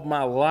I've called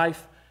my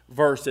life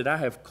verse that I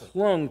have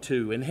clung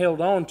to and held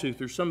on to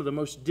through some of the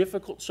most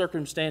difficult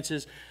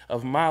circumstances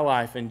of my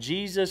life. And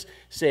Jesus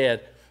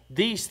said,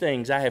 "These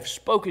things I have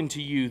spoken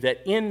to you,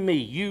 that in me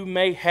you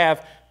may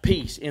have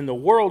peace. In the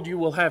world you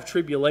will have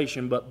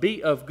tribulation, but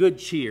be of good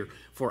cheer,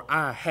 for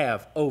I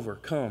have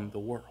overcome the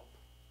world."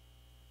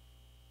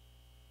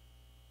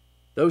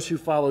 Those who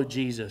follow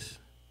Jesus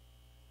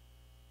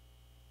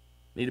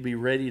need to be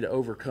ready to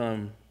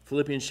overcome.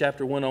 Philippians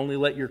chapter 1, "Only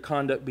let your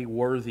conduct be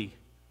worthy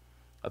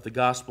of the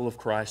gospel of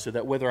Christ, so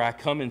that whether I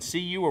come and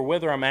see you or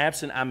whether I'm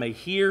absent, I may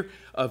hear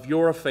of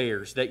your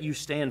affairs, that you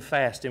stand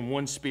fast in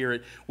one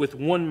spirit, with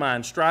one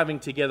mind, striving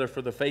together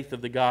for the faith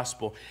of the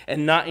gospel,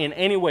 and not in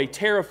any way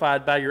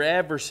terrified by your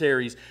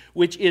adversaries,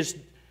 which is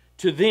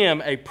to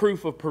them a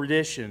proof of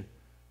perdition,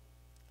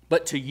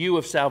 but to you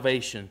of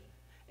salvation,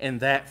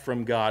 and that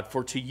from God.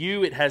 For to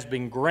you it has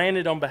been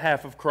granted on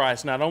behalf of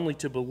Christ, not only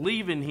to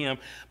believe in Him,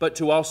 but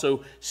to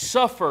also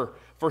suffer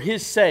for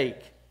His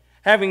sake,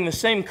 having the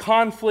same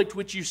conflict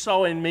which you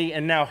saw in me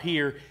and now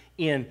hear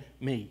in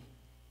me."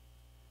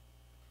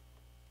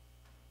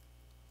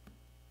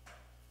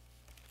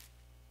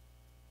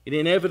 It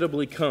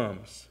inevitably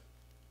comes.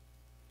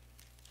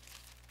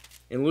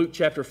 In Luke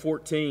chapter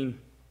 14,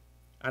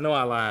 I know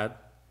I lied.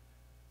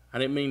 I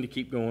didn't mean to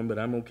keep going, but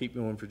I'm going to keep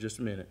going for just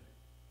a minute.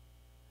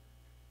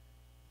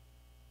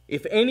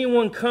 "If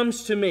anyone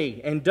comes to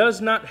me and does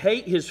not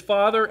hate his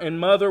father and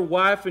mother,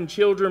 wife and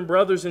children,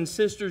 brothers and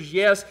sisters,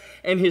 yes,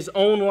 and his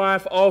own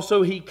life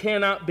also, he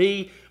cannot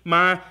be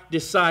my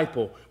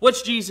disciple."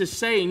 What's Jesus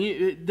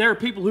saying? There are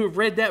people who have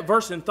read that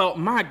verse and thought,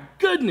 "My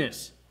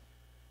goodness,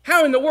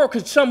 how in the world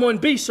could someone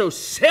be so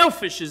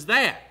selfish as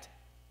that?"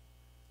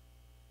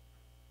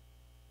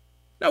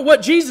 Now,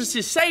 what Jesus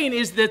is saying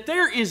is that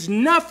there is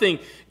nothing,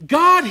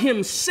 God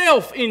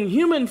Himself in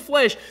human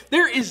flesh,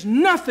 there is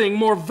nothing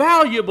more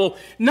valuable,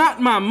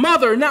 not my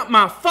mother, not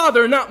my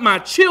father, not my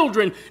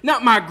children,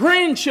 not my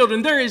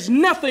grandchildren. There is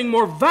nothing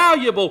more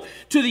valuable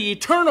to the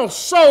eternal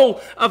soul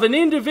of an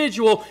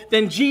individual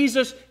than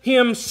Jesus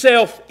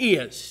Himself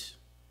is.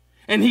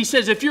 And He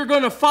says, if you're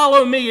going to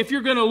follow me, if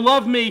you're going to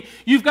love me,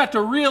 you've got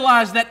to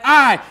realize that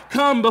I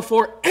come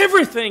before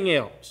everything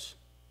else.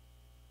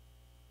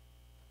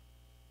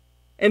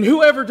 "And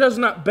whoever does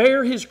not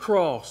bear his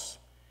cross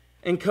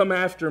and come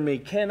after me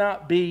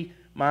cannot be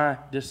my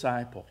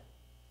disciple.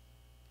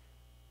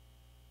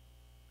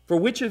 For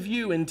which of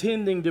you,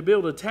 intending to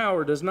build a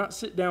tower, does not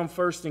sit down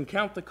first and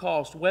count the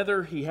cost,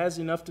 whether he has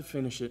enough to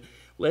finish it,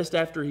 lest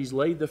after he's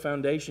laid the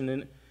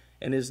foundation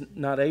and is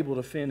not able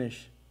to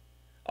finish,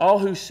 all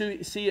who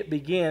see it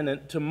begin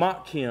to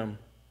mock him,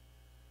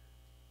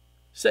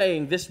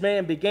 saying, 'This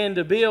man began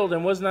to build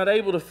and was not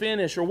able to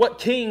finish'? Or what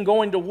king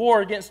going to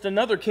war against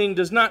another king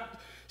does not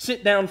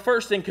sit down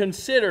first and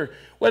consider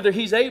whether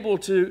he's able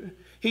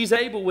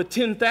with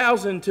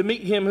 10,000 to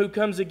meet him who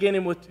comes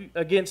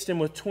against him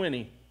with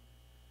 20?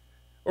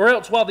 Or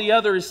else, while the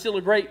other is still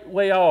a great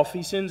way off,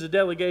 he sends a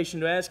delegation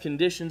to ask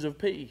conditions of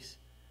peace.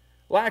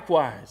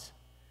 Likewise,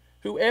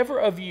 whoever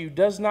of you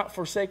does not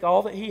forsake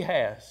all that he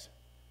has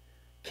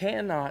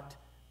cannot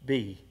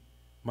be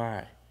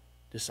my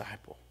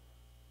disciple."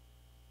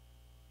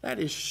 That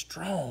is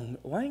strong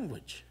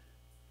language.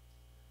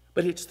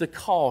 But it's the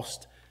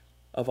cost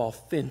of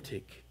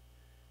authentic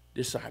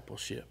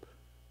discipleship.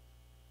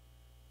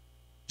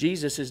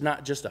 Jesus is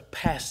not just a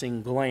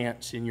passing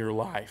glance in your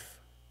life.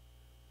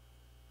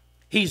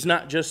 He's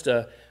not just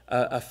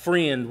a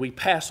friend we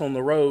pass on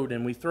the road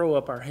and we throw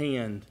up our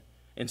hand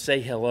and say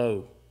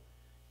hello.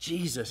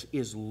 Jesus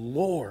is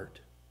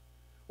Lord,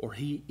 or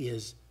He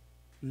is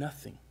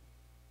nothing.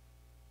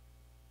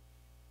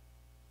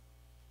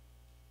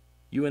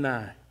 You and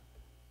I,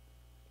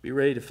 be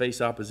ready to face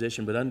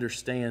opposition, but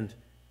understand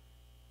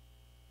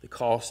the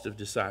cost of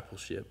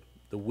discipleship,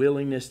 the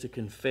willingness to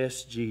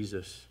confess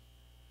Jesus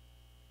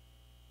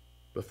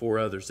before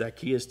others.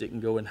 Zacchaeus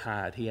didn't go and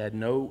hide. He had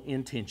no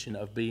intention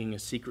of being a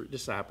secret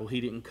disciple. He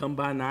didn't come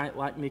by night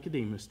like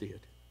Nicodemus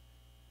did.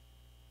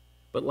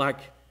 But like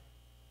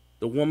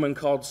the woman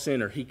called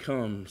sinner, he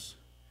comes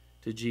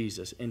to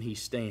Jesus and he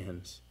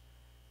stands,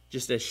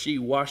 just as she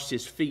washed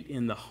his feet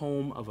in the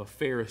home of a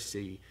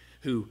Pharisee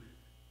who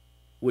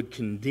would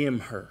condemn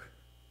her.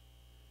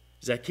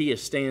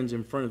 Zacchaeus stands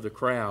in front of the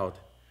crowd,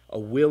 a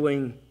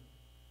willing,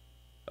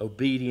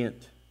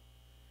 obedient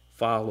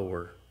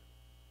follower,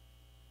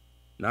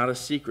 not a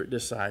secret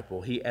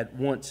disciple. He at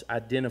once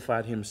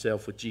identified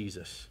himself with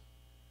Jesus,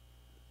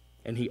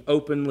 and he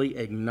openly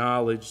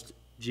acknowledged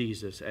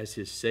Jesus as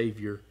his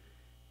Savior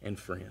and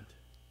friend.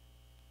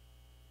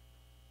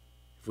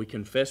 If we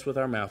confess with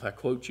our mouth, I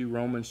quote you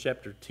Romans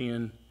chapter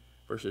 10,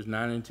 verses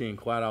 9 and 10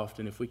 quite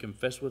often. If we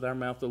confess with our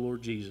mouth the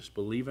Lord Jesus,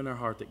 believe in our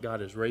heart that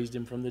God has raised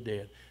him from the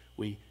dead,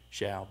 we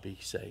shall be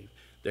saved.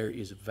 There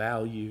is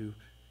value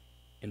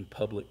in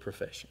public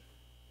profession.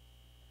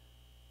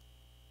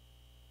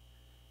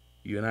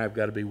 You and I have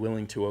got to be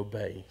willing to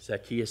obey.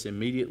 Zacchaeus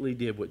immediately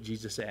did what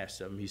Jesus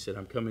asked of him. He said,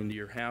 I'm coming to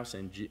your house.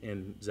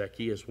 And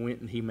Zacchaeus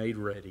went and he made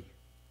ready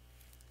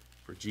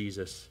for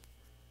Jesus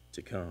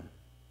to come.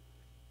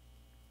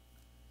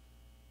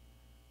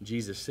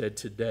 Jesus said,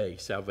 today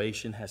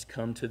salvation has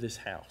come to this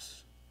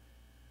house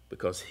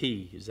because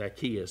he,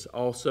 Zacchaeus,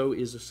 also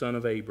is a son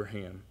of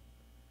Abraham.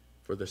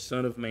 For the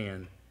Son of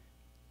Man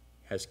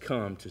has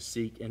come to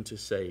seek and to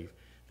save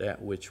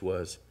that which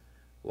was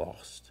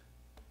lost.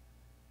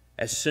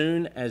 As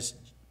soon as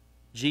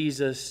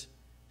Jesus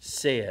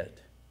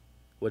said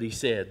what he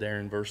said there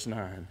in verse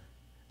 9,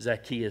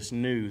 Zacchaeus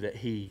knew that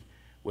he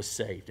was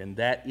saved. And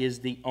that is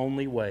the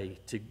only way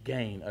to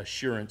gain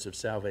assurance of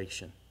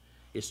salvation,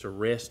 is to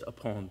rest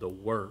upon the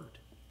word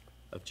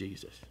of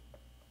Jesus.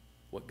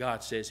 What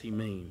God says he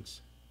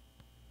means.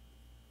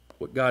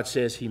 What God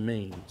says he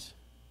means.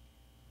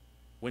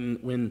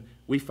 When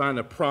we find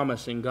a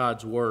promise in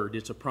God's word,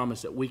 it's a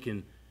promise that we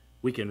can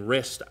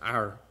rest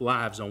our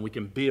lives on. We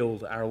can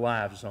build our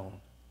lives on.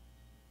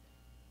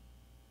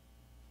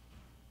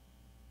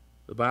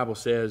 The Bible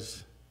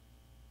says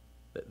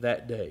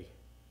that day,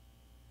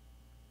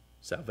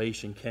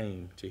 salvation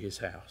came to his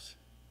house.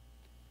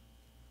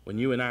 When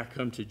you and I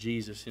come to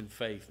Jesus in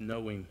faith,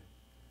 knowing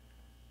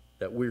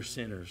that we're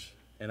sinners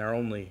and our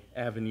only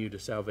avenue to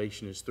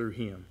salvation is through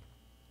him,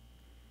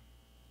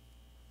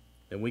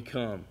 then we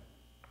come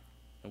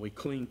and we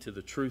cling to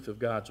the truth of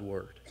God's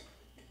word.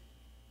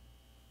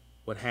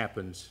 What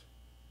happens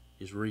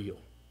is real.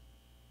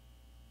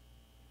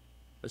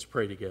 Let's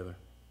pray together.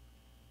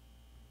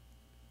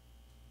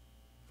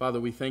 Father,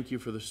 we thank you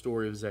for the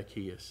story of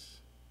Zacchaeus,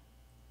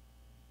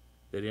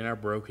 that in our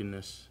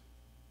brokenness,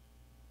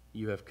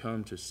 you have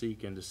come to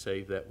seek and to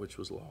save that which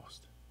was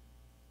lost.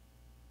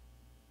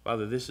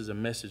 Father, this is a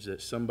message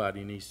that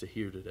somebody needs to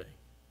hear today.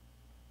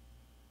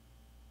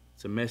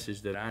 It's a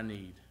message that I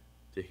need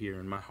to hear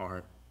in my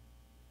heart,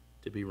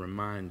 to be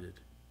reminded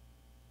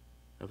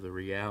of the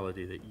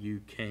reality that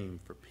you came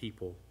for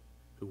people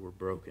who were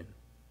broken.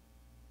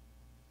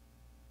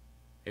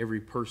 Every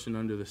person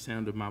under the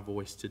sound of my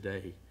voice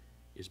today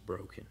is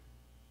broken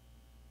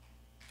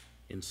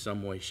in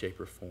some way, shape,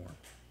 or form.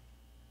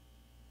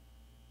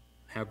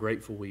 How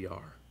grateful we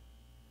are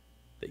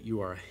that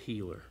you are a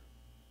healer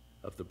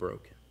of the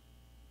broken.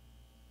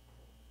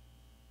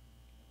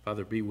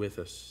 Father, be with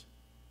us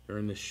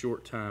during this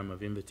short time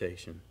of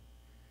invitation.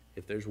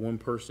 If there's one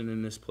person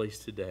in this place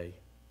today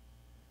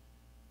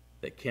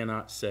that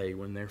cannot say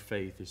when their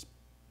faith is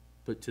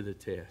put to the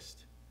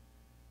test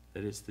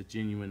that it's the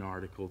genuine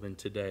article, then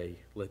today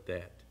let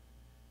that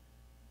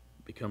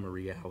become a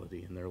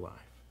reality in their life.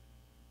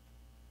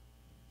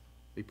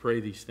 We pray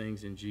these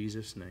things in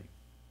Jesus' name.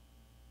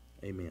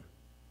 Amen.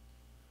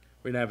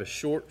 We're going to have a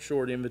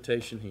short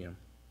invitation hymn.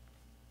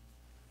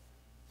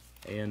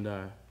 And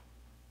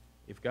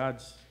if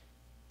God's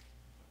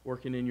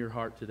working in your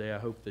heart today, I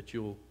hope that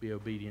you'll be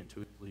obedient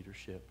to his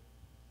leadership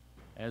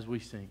as we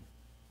sing.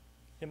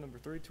 Hymn number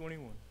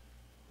 321.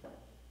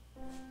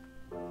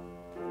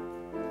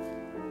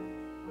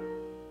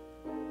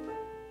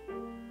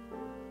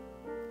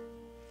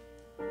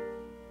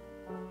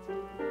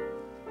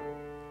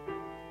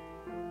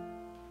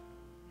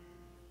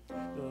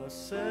 The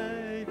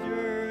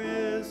Savior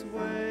is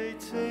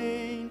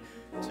waiting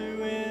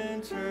to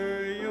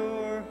enter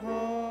your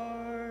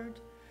heart.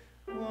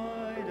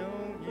 Why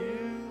don't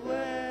you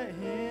let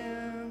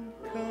him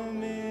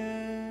come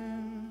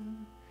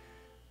in?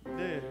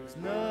 There's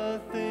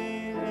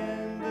nothing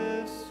in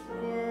this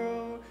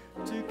world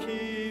to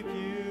keep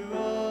you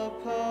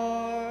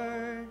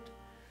apart.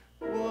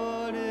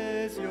 What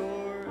is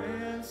your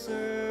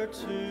answer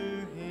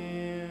to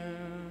him?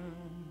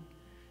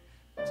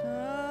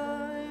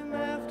 Time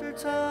after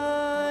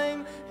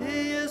time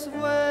he has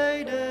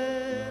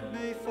waited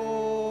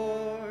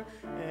before,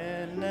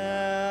 and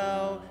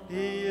now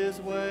he is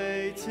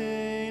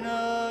waiting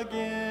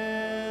again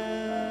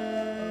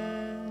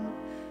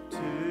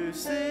to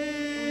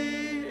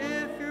see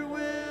if you're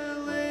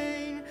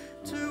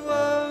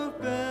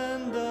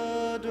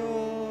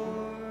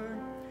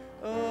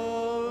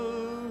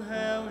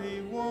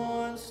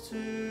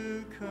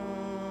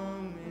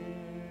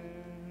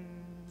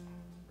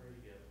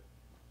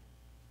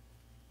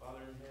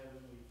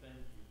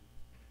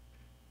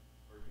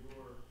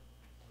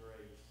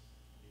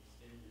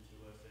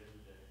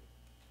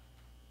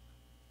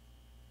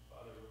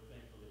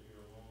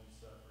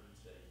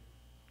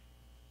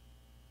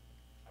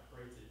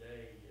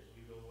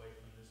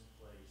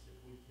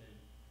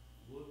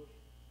look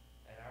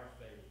at our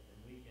faith and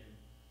we can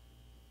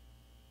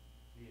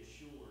be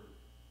assured